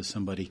evil to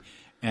somebody.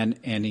 And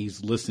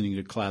he's listening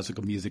to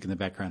classical music in the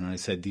background. And I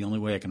said, the only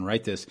way I can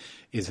write this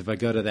is if I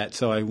go to that.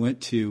 So I went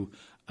to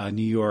a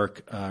New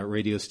York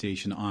radio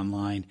station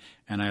online,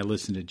 and I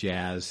listened to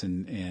jazz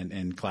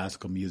and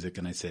classical music,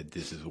 and I said,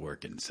 this is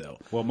working. So,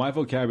 well, my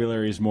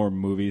vocabulary is more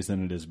movies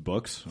than it is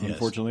books,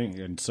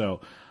 unfortunately. And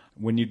so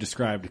when you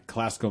described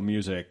classical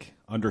music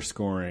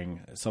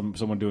underscoring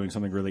someone doing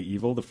something really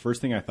evil, the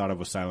first thing I thought of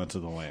was Silence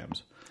of the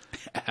Lambs.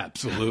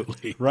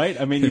 Absolutely.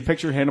 Right? I mean, you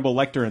picture Hannibal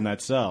Lecter in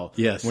that cell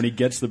when he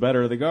gets the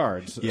better of the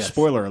guards. Yes.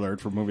 Spoiler alert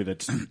for a movie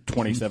that's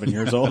 27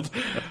 years old.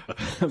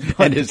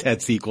 And has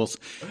had sequels.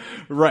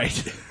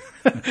 Right.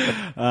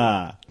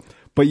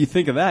 But you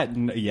think of that,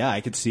 and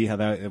I could see how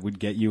that would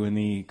get you in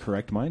the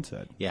correct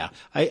mindset. Yeah.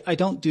 I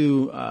don't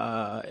do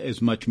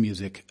as much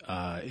music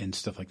and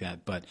stuff like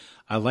that, but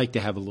I like to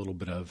have a little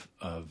bit of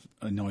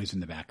a noise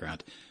in the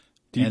background.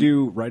 Do you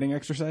do writing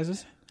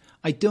exercises?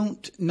 I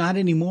don't, not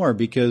anymore,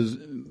 because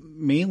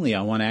mainly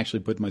I want to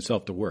actually put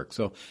myself to work.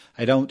 So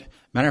I don't,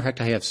 matter of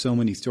fact, I have so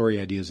many story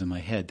ideas in my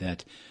head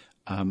that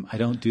I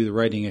don't do the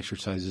writing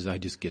exercises. I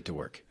just get to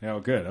work.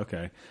 Oh, good.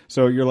 Okay.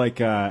 So you're like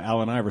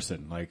Allen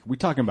Iverson. Like, we're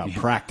talking about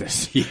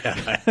practice.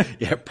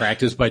 Yeah,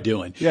 practice by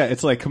doing. Yeah,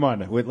 it's like, come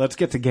on, let's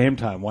get to game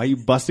time. Why are you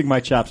busting my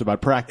chops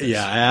about practice?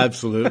 Yeah,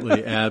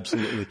 absolutely,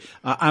 absolutely.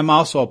 I'm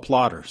also a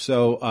plotter.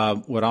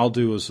 So what I'll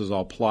do is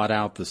I'll plot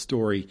out the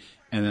story,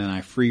 and then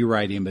I free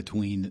write in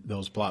between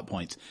those plot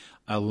points.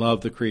 I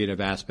love the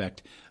creative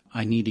aspect.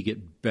 I need to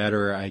get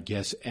better, I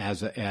guess,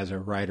 as a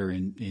writer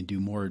and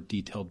do more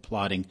detailed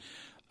plotting.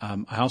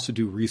 I also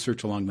do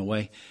research along the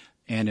way,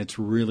 and it's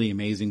really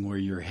amazing where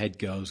your head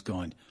goes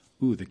going,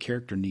 ooh, the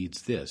character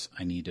needs this.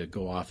 I need to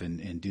go off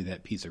and do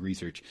that piece of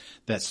research.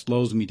 That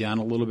slows me down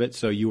a little bit.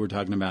 So you were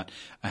talking about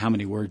how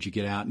many words you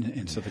get out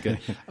and stuff like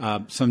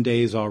that. Some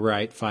days I'll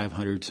write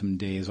 500, some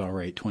days I'll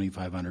write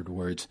 2,500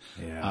 words.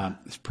 Yeah.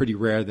 It's pretty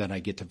rare that I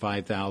get to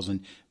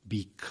 5,000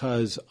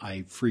 because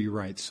I free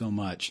write so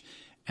much.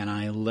 And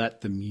I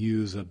let the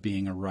muse of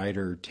being a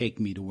writer take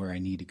me to where I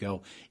need to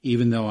go,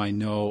 even though I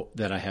know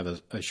that I have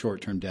a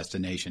short-term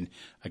destination.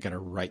 I got to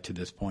write to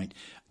this point.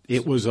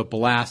 It was a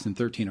blast in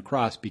 13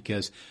 Across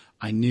because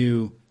I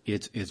knew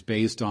it's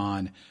based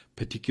on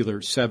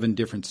particular 7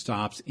 different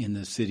stops in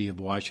the city of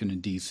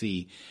Washington,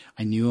 D.C.,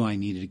 I knew I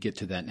needed to get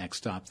to that next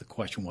stop. The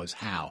question was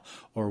how,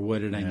 or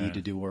what did I need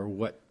to do, or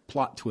what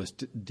plot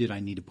twist did I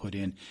need to put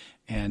in,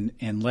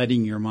 and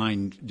letting your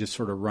mind just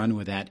sort of run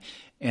with that.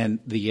 And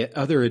the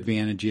other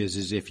advantage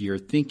is if you're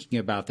thinking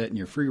about that and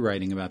you're free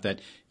writing about that,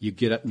 you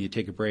get up and you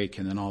take a break,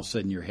 and then all of a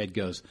sudden your head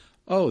goes,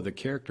 oh, the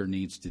character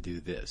needs to do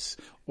this,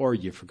 or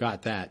you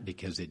forgot that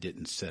because it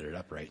didn't set it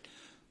up right.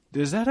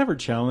 Is that ever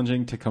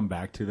challenging to come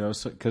back to, though?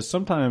 Because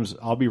sometimes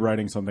I'll be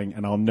writing something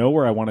and I'll know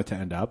where I want it to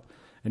end up,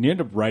 and you end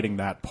up writing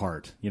that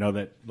part,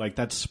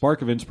 that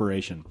spark of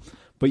inspiration.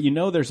 But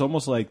there's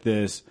almost like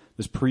this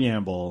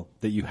preamble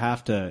that you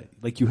have to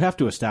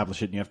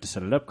establish it and you have to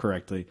set it up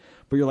correctly.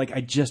 But you're like,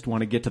 I just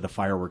want to get to the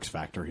fireworks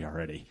factory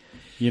already,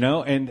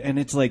 and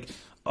it's like,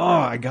 oh,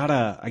 I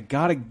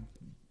gotta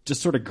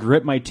just sort of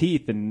grit my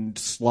teeth and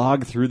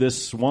slog through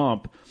this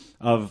swamp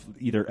of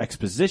either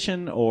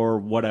exposition or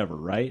whatever,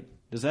 right?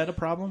 Is that a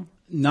problem?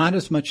 Not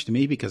as much to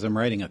me because I'm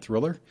writing a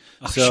thriller.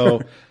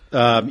 So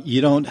you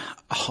don't.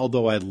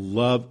 Although I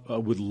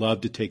would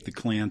love to take the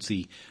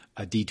Clancy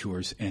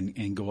detours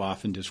and go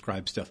off and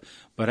describe stuff,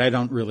 but I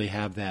don't really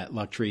have that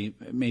luxury.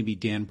 Maybe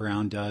Dan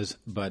Brown does,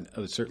 but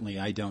certainly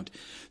I don't.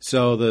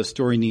 So the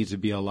story needs to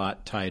be a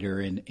lot tighter,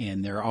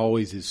 and there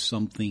always is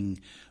something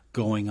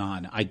going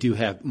on. I do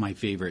have my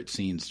favorite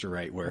scenes to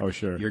write where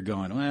you're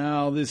going,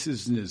 well, this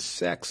isn't as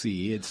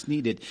sexy. It's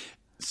needed.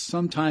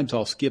 Sometimes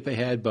I'll skip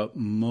ahead, but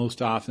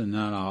most often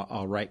not.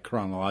 I'll write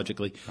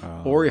chronologically.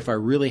 Or if I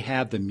really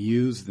have the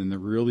muse, then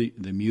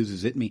the muse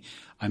is at me,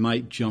 I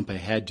might jump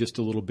ahead just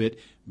a little bit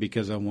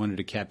because I wanted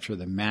to capture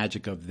the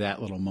magic of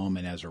that little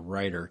moment as a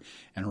writer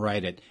and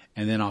write it.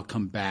 And then I'll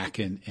come back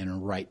and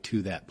write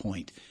to that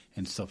point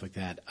and stuff like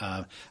that.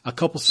 A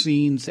couple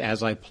scenes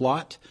as I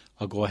plot,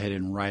 I'll go ahead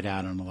and write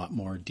out in a lot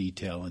more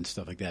detail and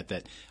stuff like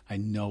that I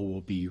know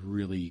will be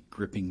really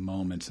gripping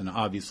moments. And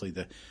obviously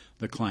the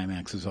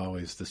climax is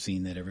always the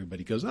scene that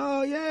everybody goes,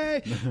 oh,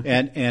 yay!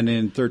 and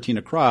in 13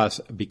 Across,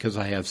 because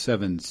I have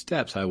 7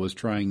 steps, I was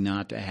trying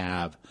not to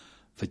have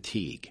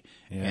fatigue.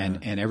 Yeah.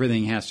 And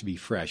everything has to be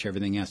fresh.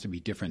 Everything has to be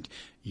different.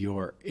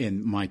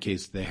 In my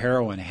case, the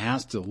heroine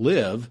has to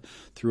live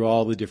through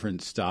all the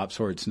different stops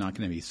or it's not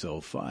going to be so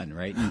fun,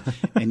 right?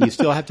 And you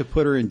still have to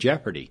put her in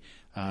jeopardy.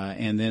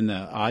 And then the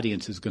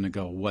audience is going to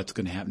go, what's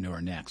going to happen to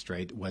her next,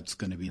 right? What's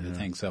going to be the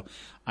thing? So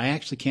I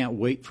actually can't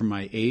wait for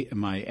my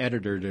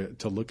editor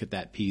to look at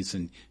that piece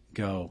and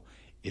go,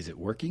 is it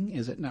working?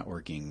 Is it not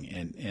working?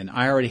 And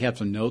I already have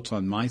some notes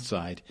on my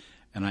side,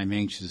 and I'm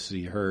anxious to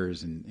see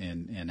hers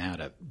and how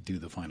to do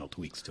the final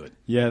tweaks to it.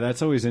 Yeah,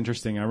 that's always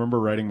interesting. I remember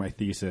writing my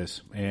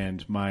thesis,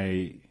 and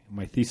my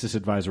thesis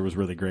advisor was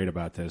really great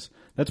about this.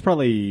 That's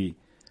probably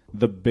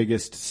the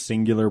biggest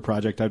singular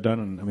project I've done,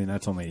 and I mean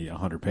that's only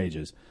 100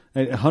 pages,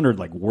 100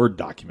 like Word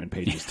document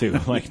pages too,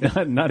 like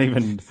not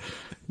even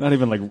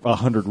like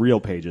 100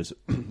 real pages.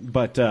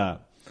 But I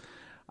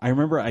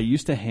remember I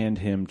used to hand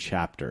him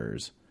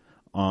chapters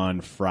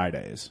on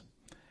Fridays,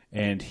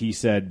 and he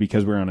said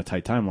because we're on a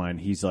tight timeline,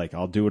 he's like,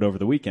 I'll do it over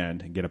the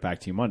weekend and get it back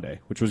to you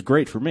Monday, which was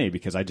great for me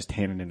because I just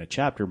handed in a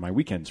chapter, my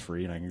weekend's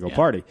free, and I can go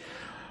party.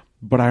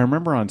 But I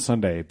remember on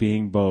Sunday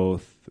being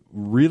both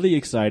really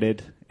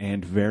excited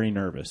and very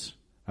nervous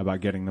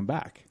about getting them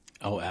back.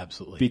 Oh,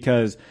 absolutely.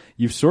 Because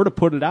you've sort of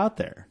put it out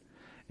there.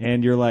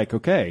 And you're like,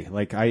 okay,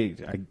 like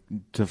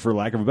for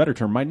lack of a better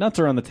term, my nuts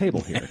are on the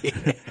table here.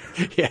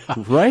 Yeah.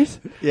 Right?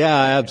 Yeah,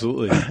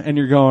 absolutely. And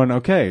you're going,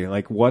 okay,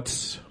 like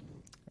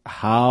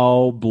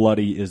how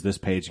bloody is this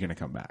page going to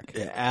come back?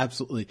 Yeah,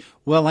 absolutely.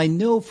 Well, I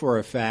know for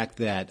a fact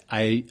that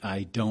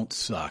I don't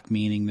suck,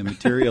 meaning the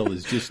material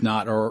is just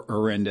not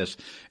horrendous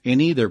in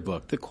either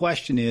book. The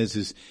question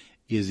is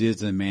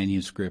the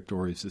manuscript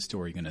or is the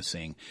story going to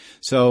sing?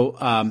 So,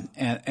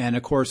 and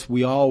of course,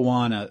 we all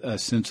want a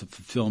sense of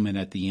fulfillment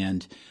at the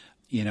end.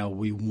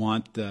 We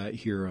want the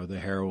hero, the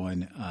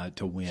heroine,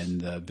 to win,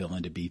 the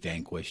villain to be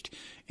vanquished.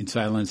 In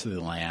Silence of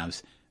the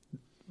Lambs,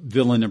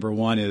 villain number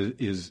one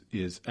is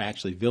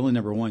actually villain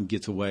number one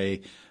gets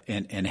away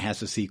and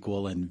has a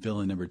sequel, and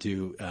villain number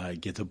 2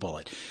 gets a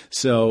bullet.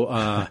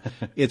 So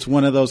it's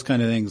one of those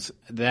kind of things.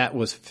 That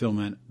was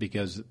fulfillment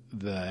because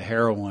the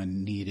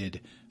heroine needed,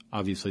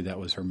 obviously that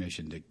was her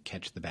mission, to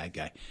catch the bad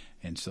guy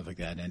and stuff like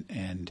that.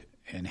 And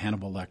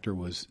Hannibal Lecter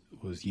was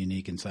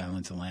unique in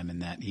Silence of the Lamb in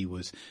that he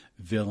was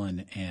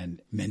villain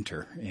and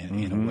mentor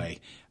in a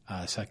way,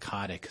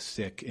 psychotic,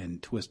 sick,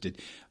 and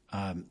twisted.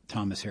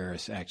 Thomas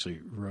Harris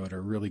actually wrote a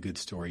really good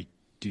story.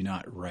 Do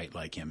not write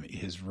like him.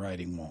 His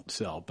writing won't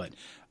sell, but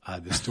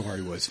the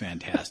story was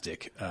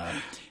fantastic.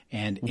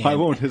 And why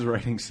won't his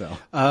writing sell?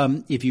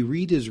 If you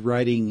read his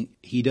writing,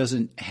 he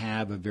doesn't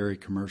have a very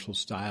commercial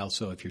style.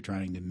 So if you're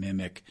trying to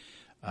mimic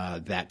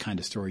that kind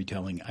of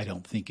storytelling, I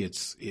don't think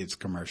it's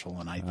commercial,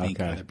 and I think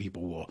other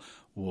people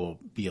will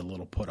be a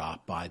little put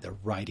off by the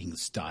writing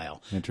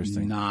style.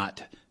 Interesting.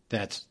 Not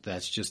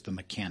That's just the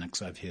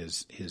mechanics of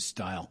his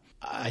style.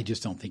 I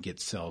just don't think it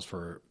sells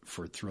for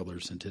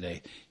thrillers in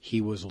today. He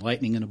was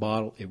lightning in a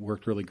bottle. It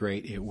worked really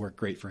great. It worked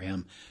great for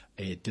him.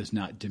 It does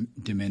not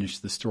diminish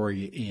the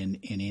story in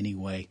any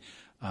way,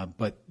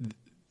 but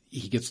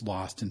he gets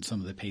lost in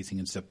some of the pacing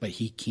and stuff. But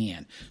he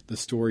can. The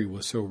story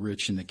was so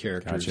rich in the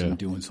characters and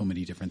doing so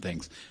many different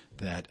things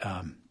that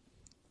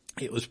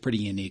it was pretty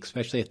unique,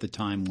 especially at the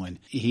time when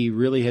he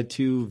really had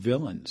two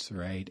villains,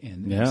 right,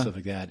 and stuff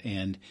like that,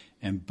 and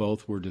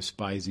both were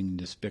despising and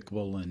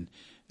despicable and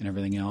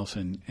everything else,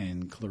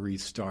 and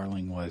Clarice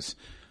Starling was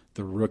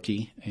the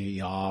rookie.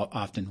 You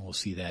often will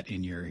see that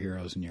in your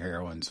heroes and your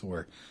heroines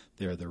where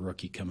they're the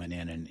rookie coming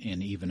in, and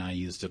even I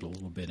used it a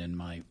little bit in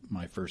my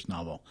first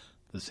novel,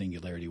 The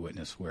Singularity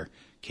Witness, where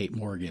Kate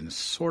Morgan's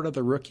sort of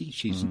the rookie.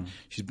 She's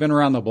been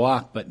around the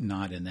block, but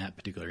not in that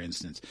particular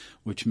instance,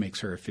 which makes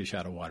her a fish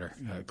out of water.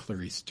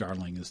 Clarice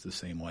Starling is the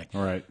same way,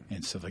 right,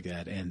 and stuff like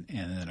that. And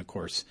then of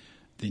course,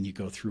 then you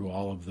go through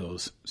all of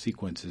those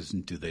sequences,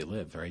 and do they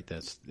live? Right,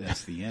 that's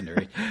the end,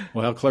 right?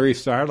 Well,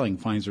 Clarice Starling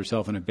finds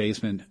herself in a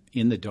basement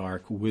in the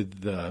dark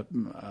with the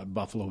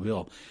Buffalo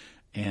Bill.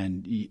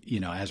 And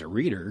as a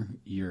reader,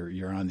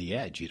 you're on the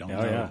edge. You don't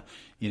know,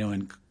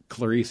 and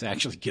Clarice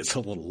actually gets a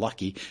little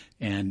lucky,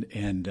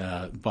 and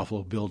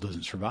Buffalo Bill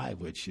doesn't survive,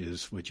 which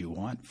is what you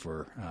want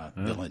for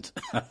villains.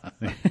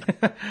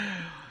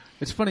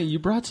 It's funny, you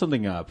brought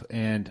something up,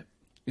 and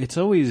it's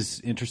always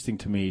interesting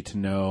to me to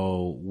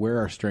know where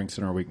our strengths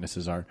and our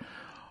weaknesses are.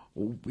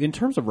 In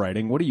terms of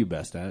writing, what are you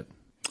best at?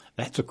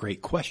 That's a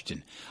great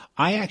question.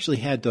 I actually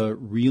had to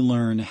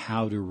relearn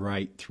how to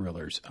write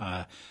thrillers.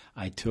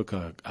 I took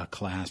a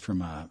class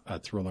from a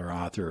thriller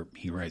author.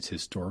 He writes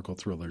historical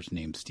thrillers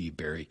named Steve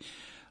Berry.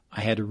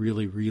 I had to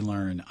really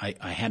relearn.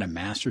 I had a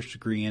master's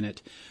degree in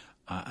it.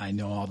 I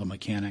know all the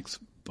mechanics,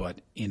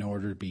 but in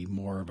order to be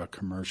more of a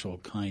commercial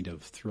kind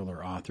of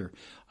thriller author,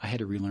 I had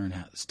to relearn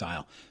how to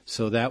style.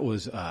 So that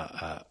was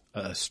a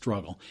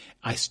struggle.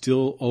 I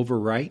still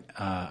overwrite.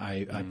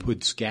 I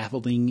put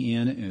scaffolding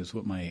in, is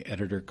what my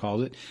editor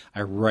calls it.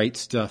 I write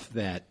stuff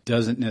that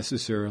doesn't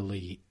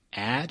necessarily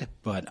add,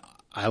 but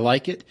I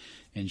like it.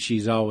 And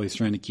she's always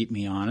trying to keep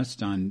me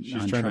honest on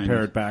She's trying to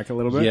pare it back a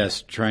little bit?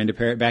 Yes, trying to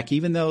pare it back.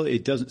 Even though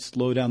it doesn't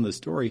slow down the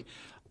story,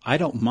 I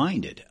don't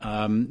mind it.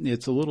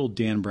 It's a little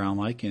Dan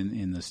Brown-like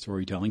in the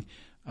storytelling.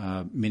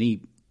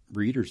 Many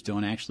readers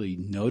don't actually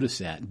notice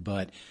that,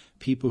 but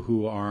people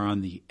who are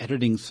on the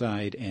editing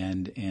side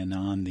and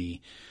on the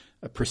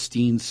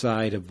pristine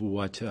side of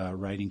what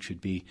writing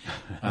should be,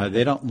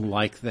 they don't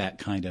like that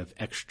kind of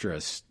extra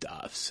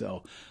stuff.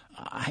 So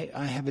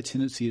I have a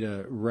tendency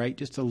to write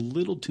just a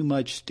little too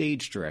much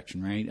stage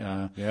direction, right?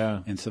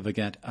 And stuff like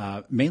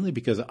that. Mainly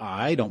because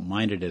I don't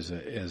mind it as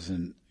a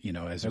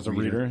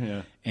reader.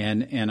 Yeah.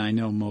 And I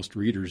know most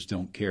readers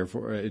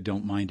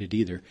don't mind it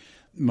either.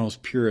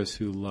 Most purists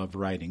who love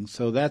writing.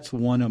 So that's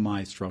one of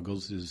my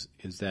struggles is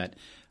that,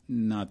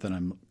 not that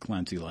I'm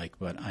Clancy-like,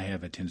 but I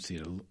have a tendency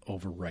to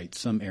overwrite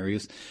some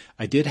areas.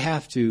 I did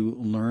have to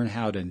learn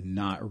how to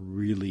not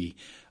really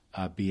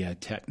be a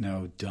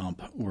techno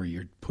dump where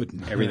you're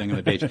putting everything on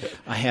the page.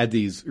 I had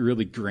these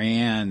really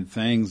grand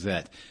things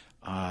that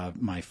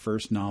my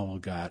first novel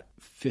got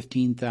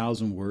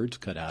 15,000 words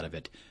cut out of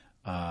it.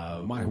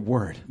 My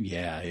word.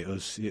 Yeah, it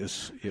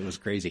was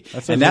crazy.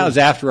 That was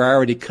after I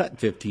already cut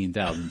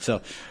 15,000.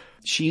 So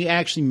she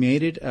actually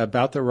made it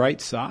about the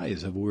right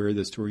size of where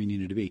the story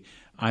needed to be.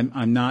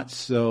 I'm not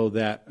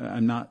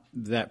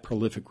that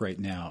prolific right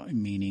now,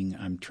 meaning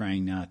I'm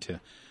trying not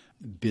to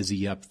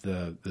busy up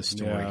the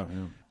story.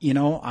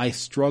 Yeah. I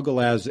struggle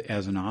as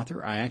an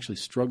author. I actually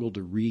struggle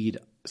to read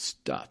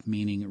stuff,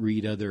 meaning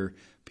read other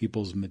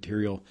people's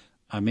material,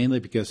 mainly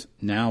because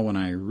now when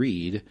I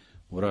read,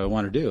 what do I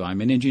want to do?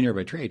 I'm an engineer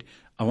by trade.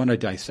 I want to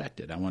dissect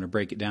it. I want to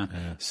break it down.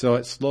 Yeah. So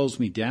it slows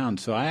me down.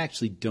 So I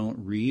actually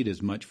don't read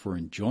as much for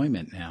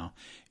enjoyment now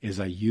as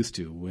I used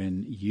to,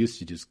 when you used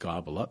to just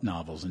gobble up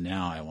novels, and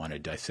now I want to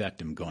dissect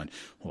them going,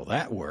 well,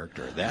 that worked,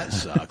 or that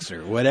sucks,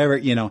 or whatever,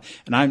 and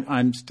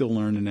I'm still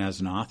learning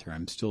as an author.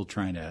 I'm still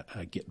trying to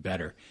get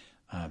better.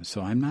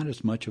 So I'm not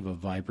as much of a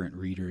vibrant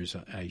reader as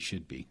I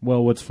should be.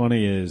 Well, what's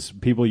funny is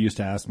people used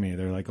to ask me,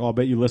 they're like, oh, I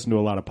bet you listen to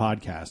a lot of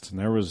podcasts. And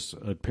there was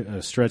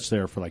a stretch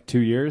there for like 2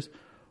 years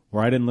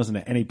where I didn't listen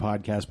to any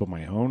podcast but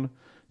my own,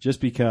 just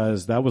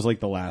because that was like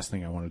the last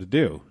thing I wanted to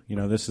do.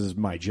 This is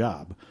my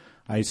job.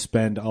 I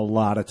spend a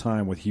lot of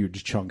time with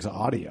huge chunks of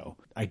audio.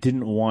 I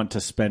didn't want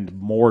to spend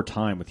more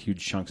time with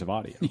huge chunks of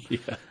audio.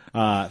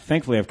 Yeah.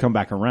 Thankfully, I've come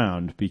back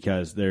around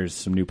because there's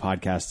some new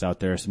podcasts out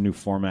there, some new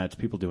formats,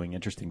 people doing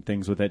interesting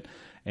things with it,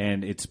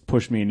 and it's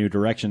pushed me in new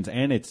directions,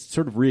 and it's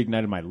sort of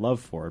reignited my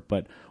love for it.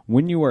 But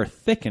when you are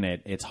thick in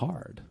it, it's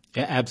hard.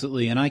 Yeah,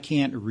 absolutely. And I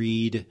can't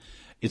read.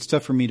 It's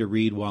tough for me to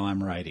read while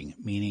I'm writing,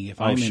 meaning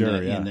if I'm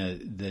in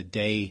the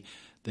day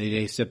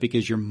stuff,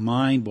 because your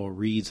mind will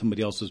read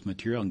somebody else's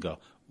material and go,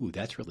 ooh,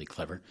 that's really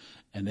clever.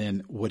 And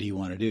then what do you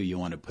want to do? You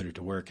want to put it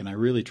to work. And I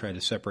really try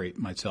to separate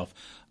myself.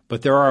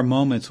 But there are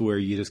moments where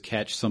you just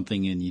catch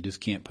something and you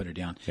just can't put it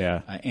down.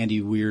 Yeah.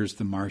 Andy Weir's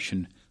The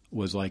Martian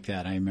was like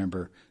that. I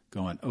remember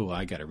going, oh,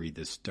 I got to read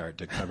this start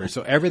to cover.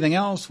 So everything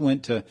else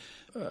went to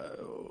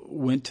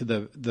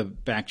the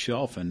back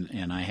shelf,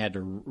 and I had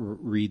to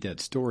read that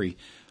story.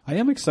 I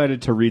am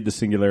excited to read The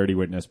Singularity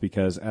Witness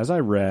because as I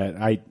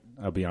read,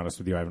 I'll be honest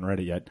with you, I haven't read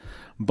it yet,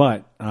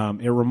 but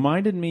it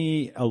reminded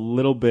me a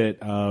little bit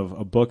of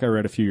a book I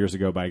read a few years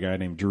ago by a guy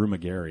named Drew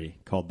Magary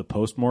called The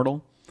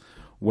Postmortal,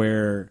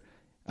 where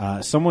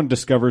someone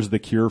discovers the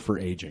cure for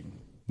aging.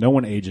 No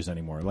one ages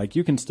anymore. Like,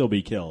 you can still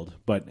be killed,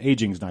 but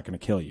aging's not going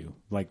to kill you.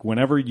 Like,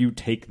 whenever you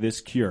take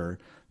this cure,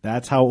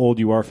 that's how old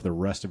you are for the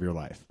rest of your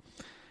life.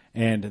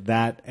 And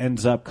that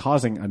ends up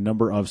causing a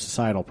number of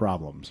societal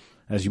problems,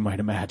 as you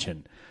might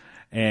imagine.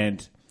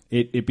 And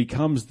it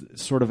becomes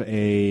sort of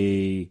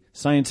a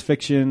science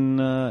fiction,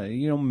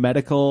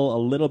 medical, a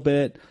little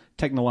bit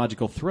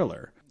technological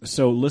thriller.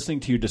 So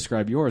listening to you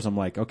describe yours, I'm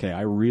like, okay,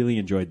 I really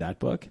enjoyed that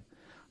book.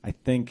 I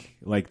think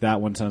like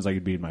that one sounds like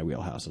it'd be in my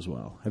wheelhouse as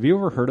well. Have you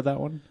ever heard of that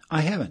one?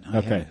 I haven't.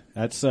 Okay.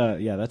 That's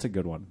a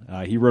good one.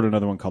 He wrote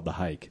another one called The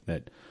Hike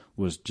that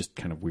was just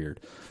kind of weird.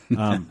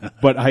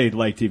 But I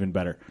liked even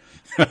better.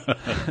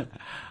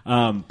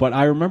 But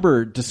I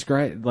remember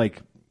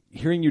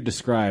hearing you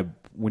describe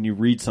when you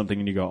read something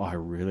and you go, oh, I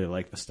really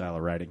like the style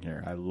of writing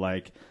here. I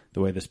like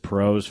the way this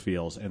prose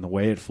feels and the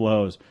way it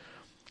flows.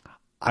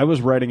 I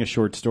was writing a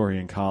short story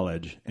in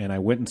college and I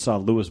went and saw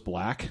Lewis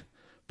Black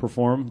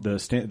perform, the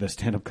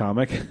stand-up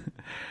comic.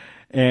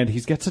 And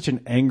he's got such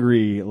an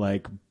angry,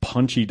 like,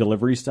 punchy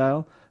delivery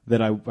style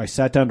that I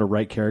sat down to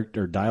write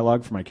character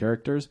dialogue for my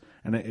characters,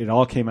 and it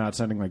all came out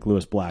sounding like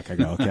Lewis Black. I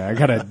go, okay, I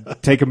got to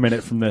take a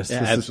minute from this.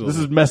 Yeah, this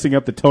is messing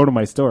up the tone of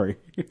my story.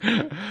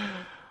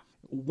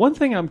 One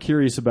thing I'm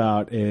curious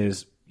about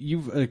is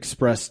you've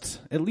expressed,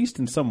 at least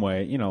in some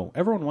way,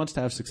 everyone wants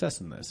to have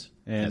success in this.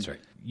 And that's right.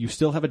 You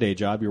still have a day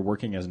job. You're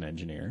working as an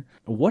engineer.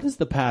 What is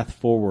the path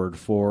forward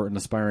for an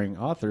aspiring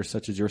author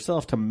such as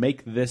yourself to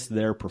make this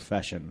their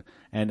profession?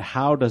 And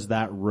how does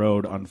that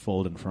road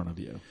unfold in front of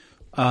you?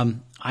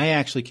 I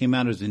actually came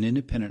out as an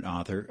independent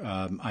author.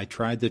 I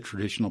tried the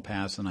traditional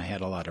paths, and I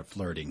had a lot of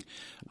flirting.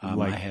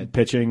 I had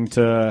pitching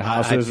to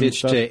houses. I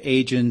pitched to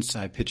agents.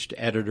 I pitched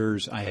to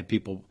editors. I had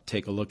people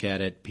take a look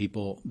at it,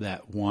 people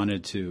that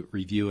wanted to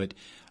review it.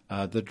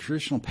 The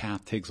traditional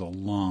path takes a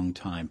long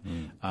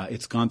time.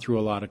 It's gone through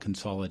a lot of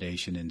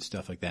consolidation and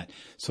stuff like that.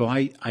 So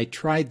I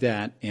tried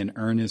that in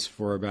earnest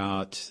for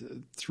about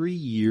 3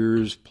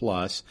 years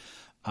plus.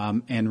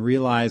 And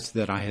realized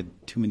that I had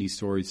too many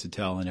stories to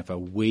tell, and if I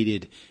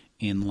waited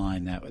in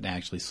line, that would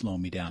actually slow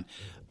me down.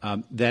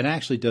 That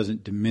actually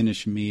doesn't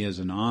diminish me as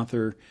an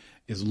author,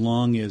 as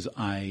long as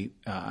I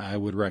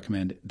would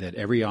recommend that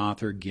every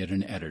author get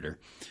an editor.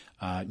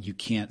 You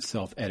can't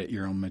self-edit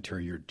your own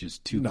material; you're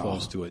just too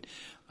close to it.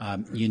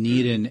 You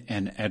need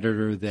an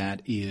editor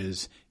that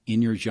is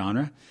in your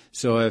genre.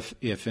 So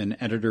if an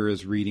editor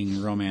is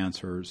reading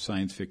romance or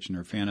science fiction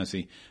or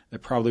fantasy,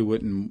 that probably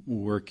wouldn't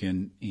work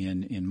in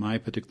my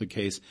particular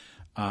case.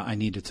 I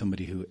needed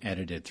somebody who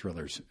edited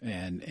thrillers,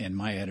 and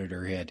my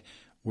editor had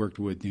worked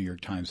with New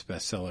York Times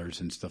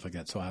bestsellers and stuff like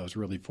that. So I was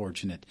really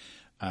fortunate.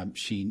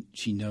 She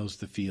knows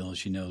the feel,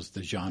 she knows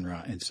the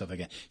genre and stuff like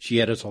that.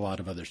 She edits a lot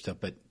of other stuff,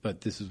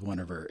 but this is one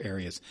of her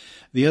areas.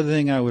 The other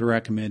thing I would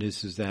recommend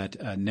is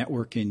that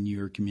network in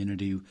your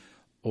community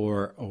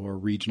or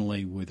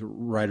regionally with a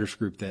writers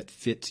group that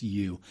fits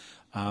you.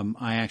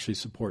 I actually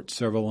support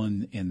several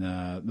in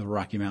the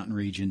Rocky Mountain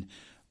region.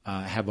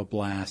 Have a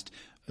blast.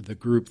 The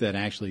group that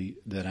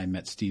I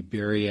met Steve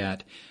Berry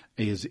at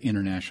is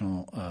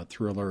international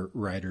thriller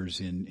writers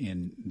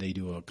they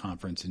do a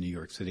conference in New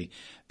York City.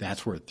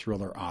 That's where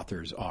thriller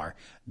authors are.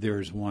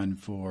 There's one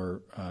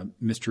for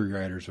Mystery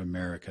Writers of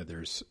America.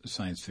 There's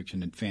science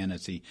fiction and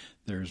fantasy.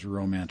 There's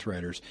romance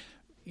writers.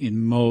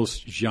 In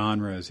most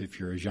genres, if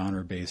you're a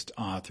genre-based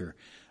author,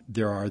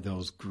 there are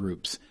those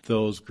groups.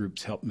 Those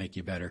groups help make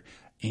you better.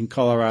 In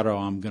Colorado,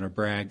 I'm going to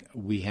brag,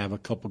 we have a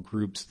couple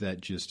groups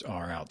that just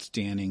are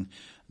outstanding,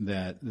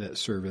 that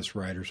service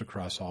writers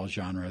across all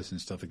genres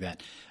and stuff like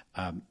that.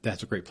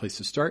 That's a great place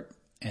to start.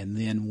 And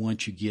then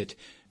once you get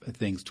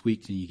things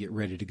tweaked and you get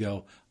ready to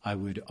go, I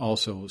would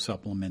also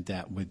supplement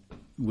that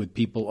with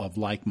people of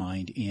like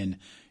mind in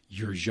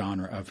your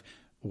genre of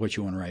what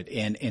you want to write.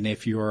 And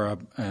if you're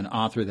an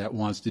author that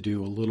wants to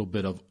do a little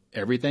bit of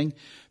everything,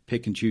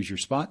 pick and choose your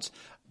spots.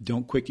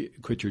 Don't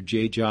quit your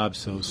J job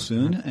so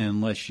soon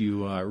unless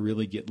you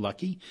really get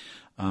lucky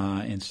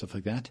and stuff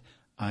like that.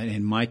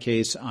 In my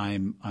case,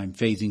 I'm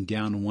phasing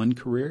down one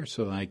career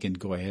so that I can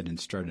go ahead and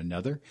start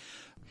another.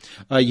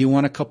 You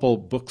want a couple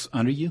books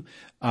under you.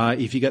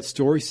 If you got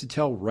stories to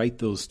tell, write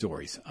those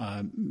stories.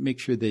 Make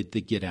sure that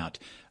they get out.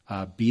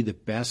 Be the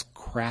best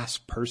crass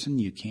person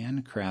you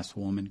can, crass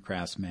woman,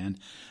 crass man,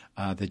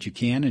 that you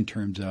can in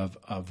terms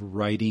of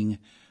writing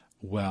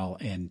well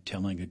and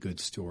telling a good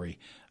story.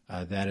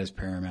 That is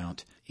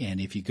paramount. And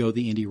if you go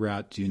the indie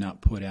route, do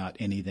not put out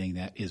anything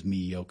that is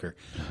mediocre.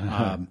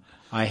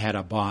 I had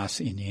a boss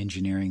in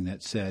engineering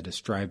that said,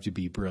 strive to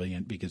be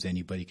brilliant because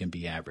anybody can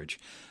be average.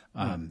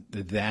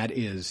 That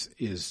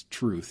is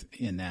truth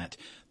in that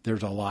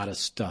there's a lot of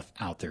stuff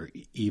out there,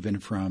 even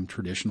from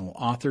traditional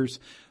authors.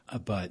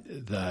 But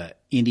the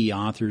indie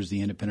authors,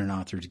 the independent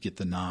authors get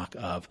the knock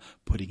of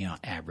putting out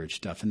average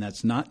stuff. And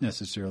that's not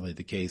necessarily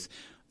the case.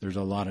 There's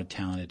a lot of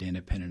talented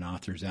independent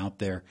authors out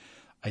there.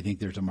 I think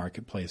there's a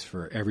marketplace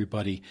for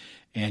everybody,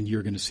 and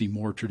you're going to see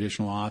more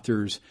traditional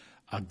authors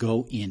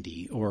go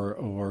indie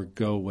or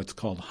go what's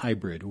called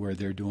hybrid, where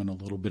they're doing a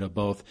little bit of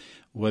both,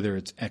 whether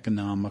it's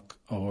economic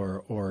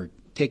or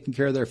taking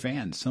care of their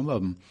fans. Some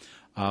of them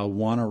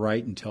want to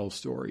write and tell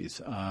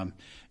stories.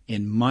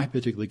 In my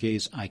particular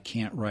case, I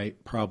can't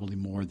write probably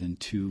more than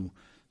 2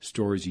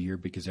 stories a year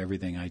because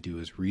everything I do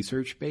is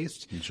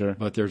research-based. Sure.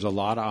 But there's a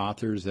lot of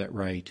authors that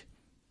write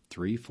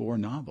 3-4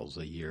 novels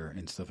a year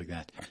and stuff like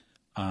that.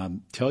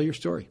 Tell your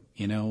story,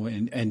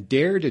 and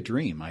dare to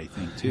dream, I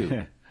think,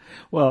 too.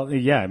 Well,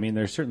 yeah, I mean,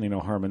 there's certainly no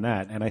harm in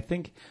that. And I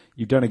think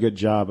you've done a good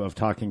job of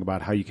talking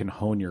about how you can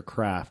hone your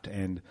craft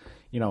and,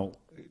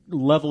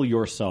 level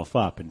yourself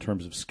up in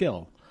terms of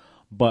skill.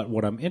 But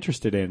what I'm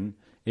interested in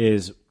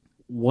is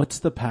what's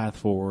the path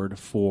forward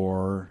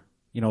for,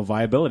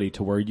 viability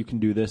to where you can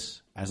do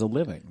this as a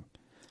living?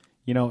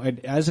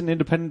 As an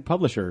independent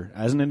publisher,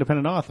 as an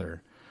independent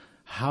author,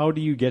 how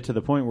do you get to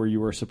the point where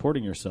you are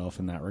supporting yourself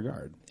in that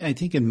regard? I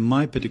think in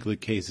my particular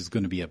case, it's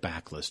going to be a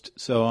backlist.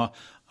 So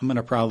I'm going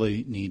to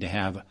probably need to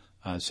have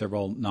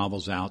several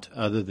novels out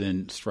other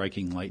than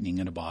striking lightning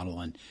in a bottle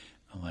and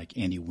like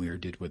Andy Weir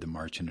did with The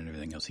Martian and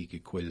everything else. He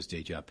could quit his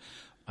day job.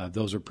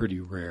 Those are pretty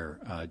rare.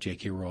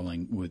 J.K.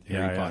 Rowling with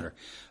Harry Potter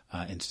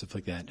and stuff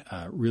like that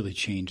really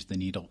changed the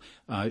needle.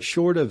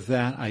 Short of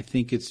that, I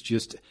think it's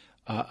just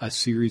a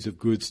series of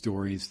good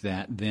stories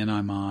that then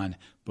I'm on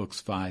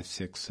books 5,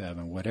 6,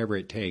 7, whatever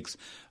it takes.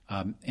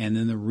 And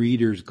then the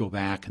readers go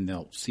back and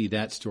they'll see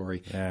that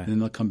story. Yeah. And then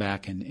they'll come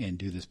back and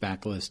do this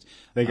backlist.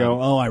 They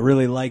go, I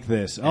really like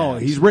this. Oh,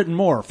 he's written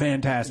more.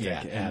 Fantastic.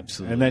 Yeah,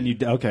 absolutely. And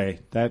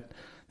then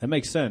that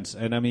makes sense.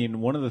 And I mean,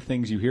 one of the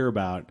things you hear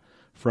about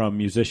from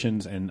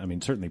musicians and I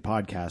mean, certainly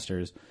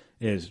podcasters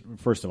is,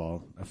 first of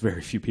all,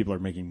 very few people are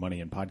making money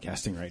in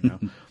podcasting right now.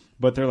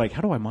 But they're like,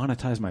 how do I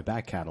monetize my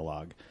back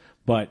catalog?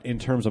 But in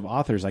terms of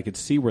authors, I could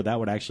see where that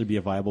would actually be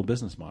a viable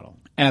business model.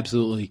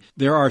 Absolutely.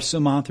 There are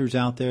some authors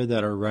out there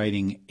that are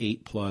writing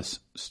 8+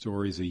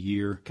 stories a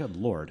year. Good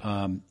Lord.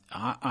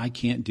 I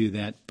can't do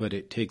that, but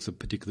it takes a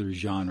particular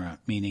genre,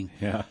 meaning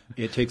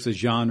it takes a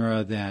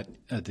genre that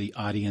the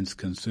audience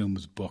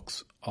consumes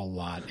books a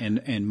lot.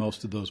 And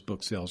most of those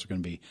book sales are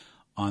going to be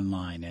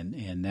online.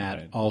 And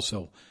that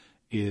also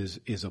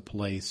is a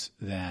place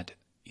that,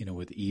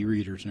 with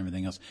e-readers and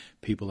everything else,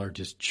 people are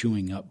just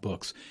chewing up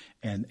books.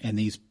 And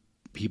these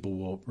people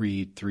will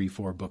read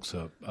 3-4 books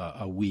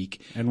a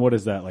week. And what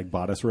is that, like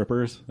bodice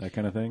rippers, that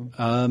kind of thing?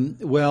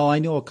 Well, I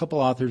know a couple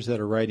authors that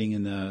are writing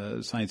in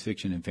the science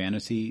fiction and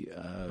fantasy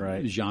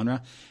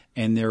genre,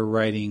 and they're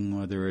writing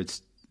whether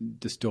it's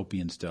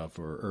dystopian stuff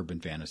or urban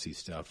fantasy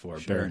stuff or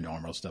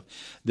paranormal stuff.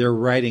 They're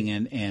writing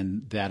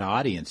and that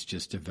audience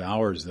just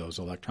devours those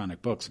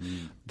electronic books.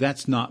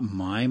 That's not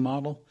my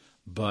model.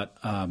 But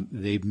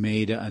they've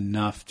made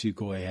enough to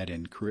go ahead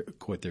and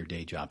quit their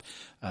day job.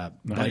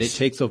 But it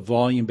takes a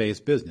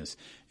volume-based business.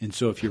 And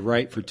so if you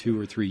write for 2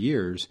 or 3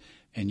 years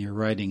and you're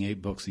writing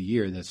 8 books a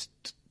year, that's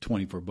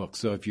 24 books.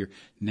 So if you're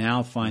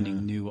now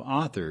finding new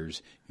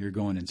authors, you're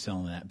going and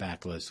selling that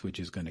backlist, which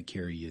is going to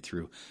carry you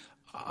through.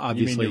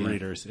 Obviously, you mean your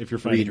readers. If you're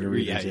finding your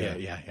readers.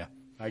 Yeah.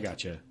 I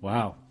got you.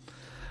 Wow.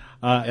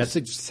 That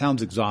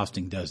sounds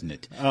exhausting, doesn't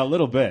it? A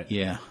little bit.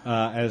 Yeah.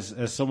 As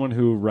someone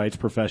who writes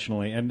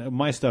professionally, and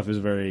my stuff is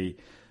very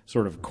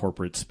sort of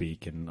corporate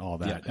speak and all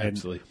that. Yeah,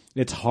 absolutely.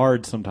 And it's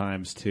hard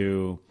sometimes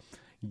to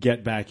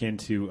get back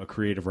into a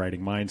creative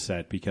writing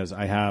mindset because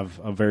I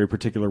have a very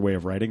particular way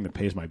of writing that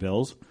pays my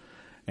bills.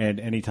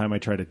 And anytime I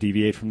try to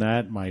deviate from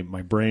that, my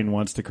brain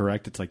wants to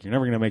correct. It's like, you're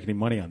never going to make any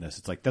money on this.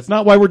 It's like, that's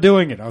not why we're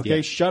doing it, okay?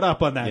 Yeah. Shut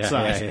up on that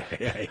side.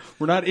 Yeah.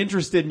 We're not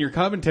interested in your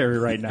commentary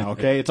right now,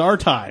 okay? It's our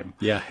time.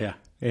 Yeah.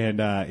 And,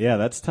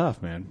 that's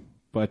tough, man.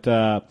 But,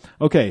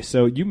 okay,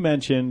 so you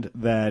mentioned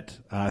that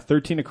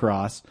 13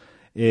 Across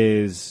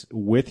is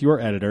with your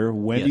editor.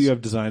 When do you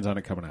have designs on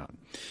it coming out?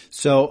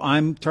 So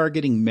I'm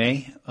targeting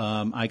May.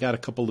 I got a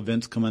couple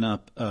events coming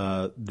up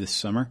this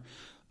summer.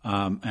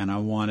 And I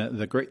want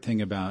the great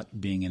thing about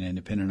being an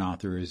independent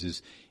author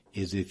is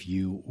if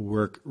you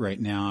work right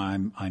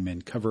now, I'm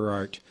in cover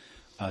art.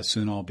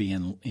 Soon I'll be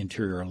in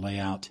interior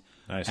layout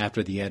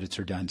after the edits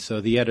are done. So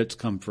the edits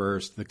come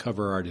first. The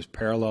cover art is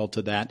parallel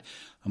to that.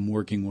 I'm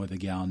working with a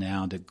gal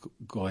now to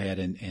go ahead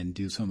and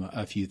do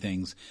a few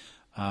things.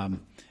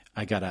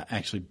 I got to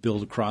actually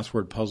build a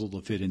crossword puzzle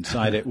to fit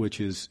inside it,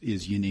 which is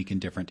unique and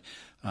different.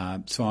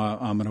 So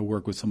I'm going to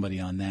work with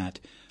somebody on that.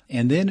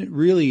 And then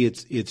really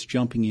it's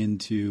jumping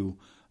into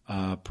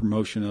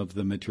promotion of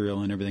the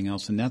material and everything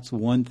else. And that's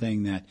one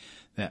thing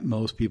that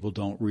most people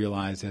don't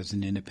realize as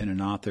an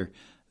independent author,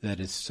 that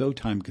is so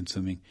time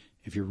consuming.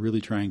 If you're really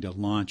trying to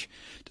launch,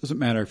 it doesn't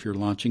matter if you're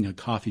launching a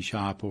coffee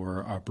shop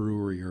or a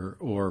brewery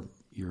or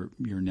you're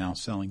now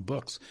selling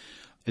books.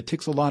 It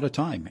takes a lot of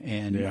time,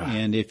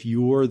 and if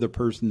you're the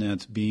person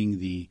that's being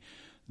the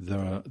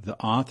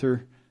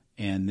author,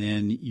 and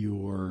then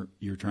you're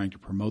trying to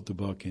promote the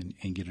book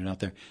and get it out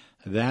there,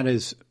 that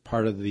is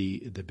part of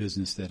the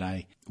business that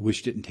I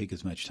wish didn't take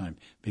as much time,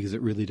 because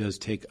it really does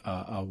take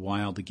a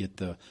while to get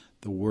the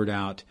word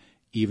out.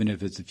 Even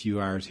if it's a few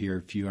hours here,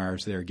 a few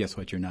hours there, guess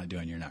what you're not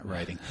doing? You're not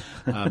writing.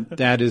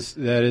 That is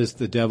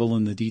the devil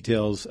in the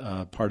details,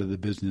 part of the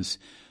business,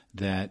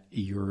 that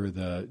you're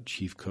the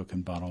chief cook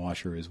and bottle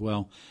washer as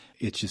well.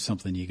 It's just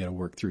something you got to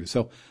work through.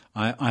 So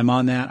I'm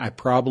on that. I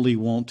probably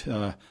won't.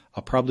 I'll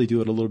probably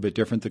do it a little bit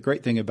different. The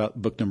great thing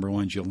about book number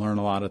 1 is you'll learn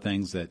a lot of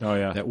things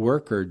that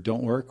work or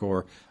don't work,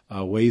 or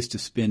ways to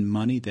spend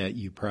money that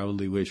you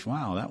probably wish,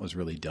 wow, that was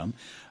really dumb.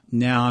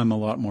 Now I'm a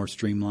lot more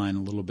streamlined,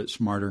 a little bit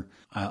smarter.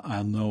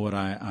 I know what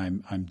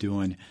I'm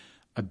doing.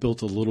 I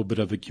built a little bit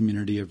of a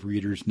community of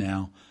readers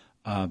now.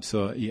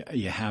 So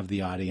you have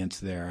the audience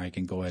there. I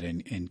can go ahead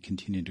and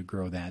continue to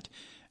grow that.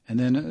 And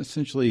then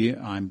essentially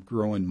I'm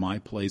growing my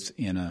place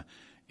in a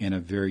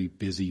very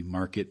busy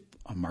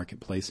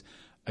marketplace.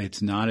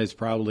 It's not as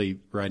probably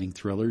writing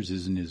thrillers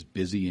isn't as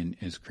busy and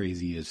as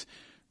crazy as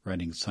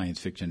writing science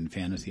fiction and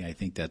fantasy. I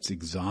think that's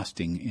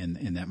exhausting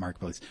in that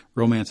marketplace.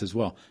 Romance as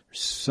well. There's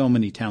so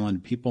many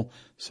talented people,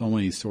 so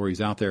many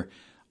stories out there.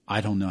 I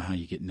don't know how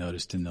you get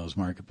noticed in those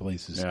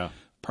marketplaces. Yeah.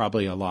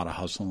 Probably a lot of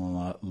hustle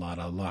and a lot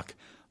of luck.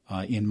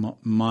 In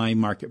my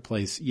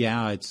marketplace,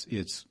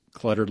 it's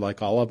cluttered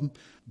like all of them,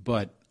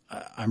 but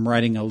I'm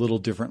writing a little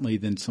differently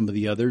than some of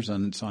the others,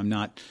 and so I'm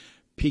not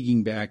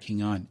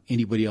piggybacking on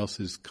anybody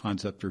else's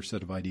concept or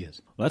set of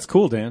ideas. Well, that's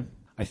cool, Dan.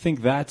 I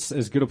think that's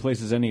as good a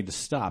place as any to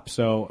stop.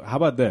 So how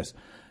about this?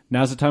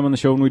 Now's the time on the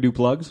show when we do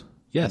plugs.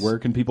 Yes. Where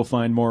can people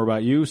find more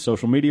about you?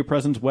 Social media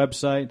presence,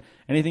 website,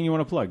 anything you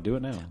want to plug? Do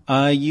it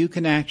now. You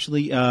can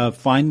actually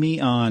find me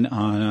on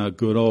a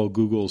good old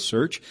Google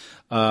search.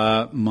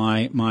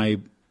 My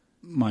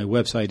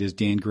website is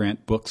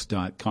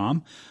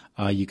dangrantbooks.com.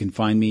 You can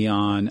find me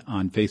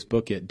on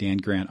Facebook at Dan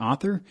Grant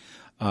Author.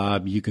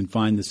 You can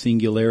find The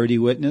Singularity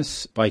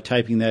Witness by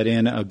typing that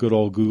in a good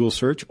old Google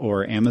search,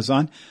 or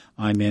Amazon.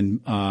 I'm in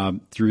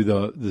through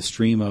the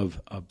stream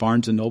of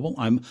Barnes & Noble.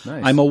 I'm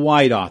a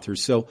wide author.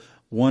 So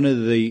one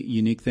of the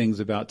unique things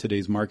about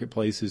today's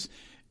marketplace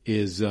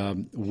is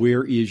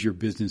where is your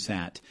business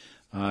at?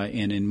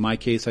 And in my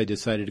case, I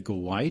decided to go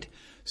wide.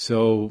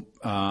 So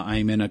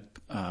I'm in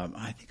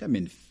I think I'm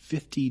in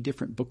 50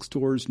 different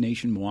bookstores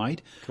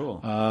nationwide. Cool.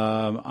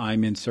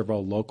 I'm in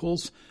several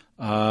locals.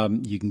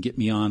 You can get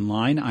me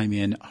online. I'm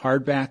in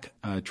hardback,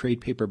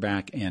 trade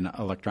paperback, and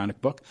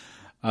electronic book.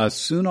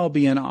 Soon I'll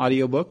be in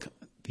audiobook.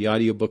 The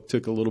audiobook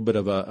took a little bit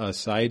of a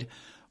side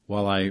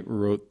while I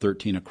wrote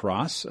 13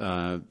 Across.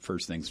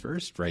 First things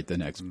first, write the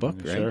next book,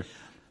 right? Sure.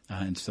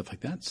 And stuff like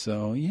that.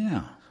 So,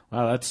 yeah.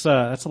 Wow, that's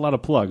a lot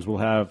of plugs. We'll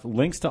have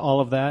links to all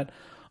of that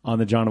on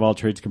the John of All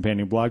Trades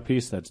companion blog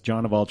piece. That's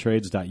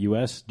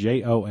johnofalltrades.us,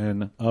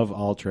 JON of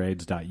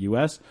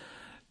alltrades.us.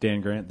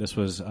 Dan Grant, this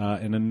was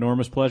an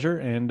enormous pleasure,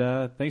 and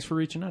thanks for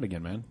reaching out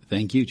again, man.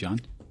 Thank you, John.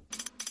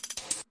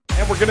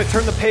 And we're going to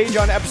turn the page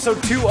on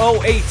episode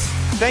 208.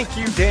 Thank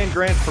you, Dan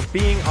Grant, for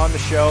being on the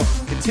show.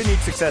 Continued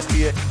success to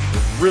you. It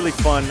was really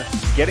fun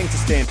getting to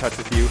stay in touch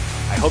with you.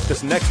 I hope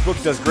this next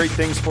book does great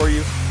things for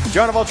you. The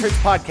John of All Trades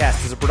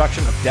podcast is a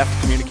production of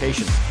Deft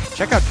Communications.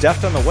 Check out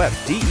Deft on the web,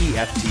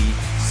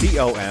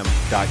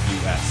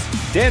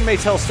 DEFTCOM.us. Dan may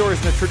tell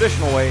stories in a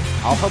traditional way.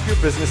 I'll help your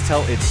business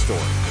tell its story.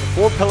 The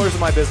 4 pillars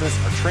of my business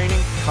are training,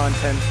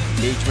 content,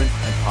 engagement,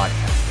 and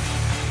podcasting.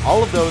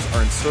 All of those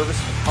are in service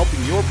of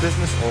helping your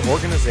business or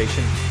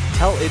organization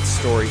tell its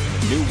story in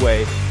a new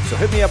way. So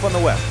hit me up on the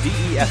web,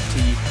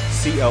 DEFTCOM.us.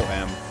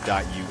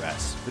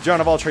 The John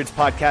of All Trades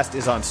podcast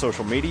is on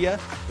social media.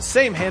 The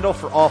same handle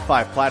for all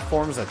 5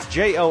 platforms. That's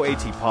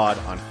JOAT Pod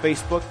on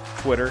Facebook,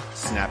 Twitter,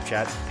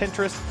 Snapchat,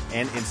 Pinterest,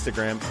 and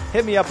Instagram.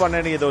 Hit me up on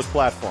any of those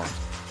platforms.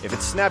 If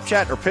it's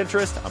Snapchat or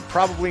Pinterest, I'm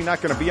probably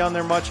not going to be on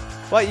there much,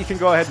 but you can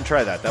go ahead and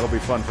try that. That'll be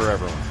fun for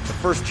everyone. The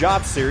first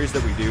job series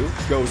that we do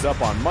goes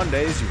up on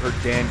Mondays. You heard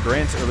Dan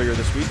Grant's earlier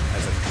this week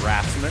as a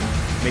draftsman,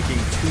 making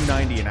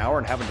 $2.90 an hour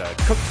and having to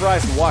cook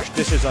fries and wash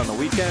dishes on the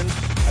weekend.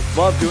 I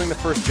love doing the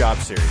first job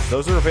series.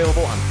 Those are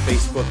available on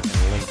Facebook and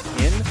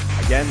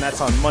LinkedIn. Again, that's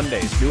on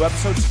Mondays. New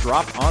episodes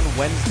drop on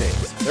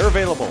Wednesdays. They're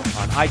available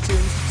on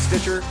iTunes,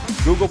 Stitcher,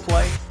 Google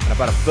Play, and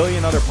about 1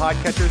 billion other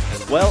podcatchers,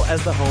 as well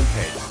as the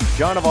homepage,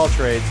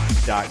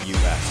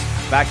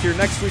 johnofalltrades.us. Back here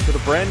next week with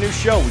a brand new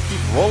show. We keep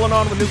rolling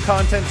on with new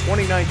content.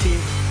 2019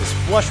 is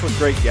flush with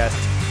great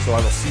guests, so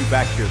I will see you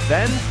back here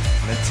then.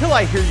 And until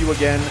I hear you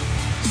again,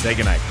 say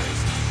goodnight, Grace.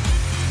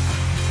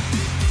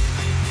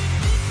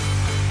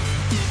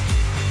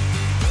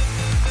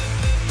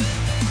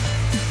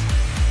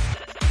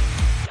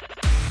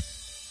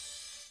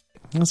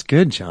 That's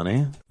good,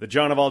 Johnny. The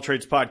John of All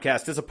Trades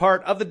podcast is a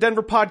part of the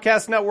Denver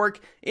Podcast Network.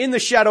 In the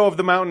shadow of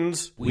the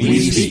mountains, we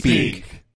speak.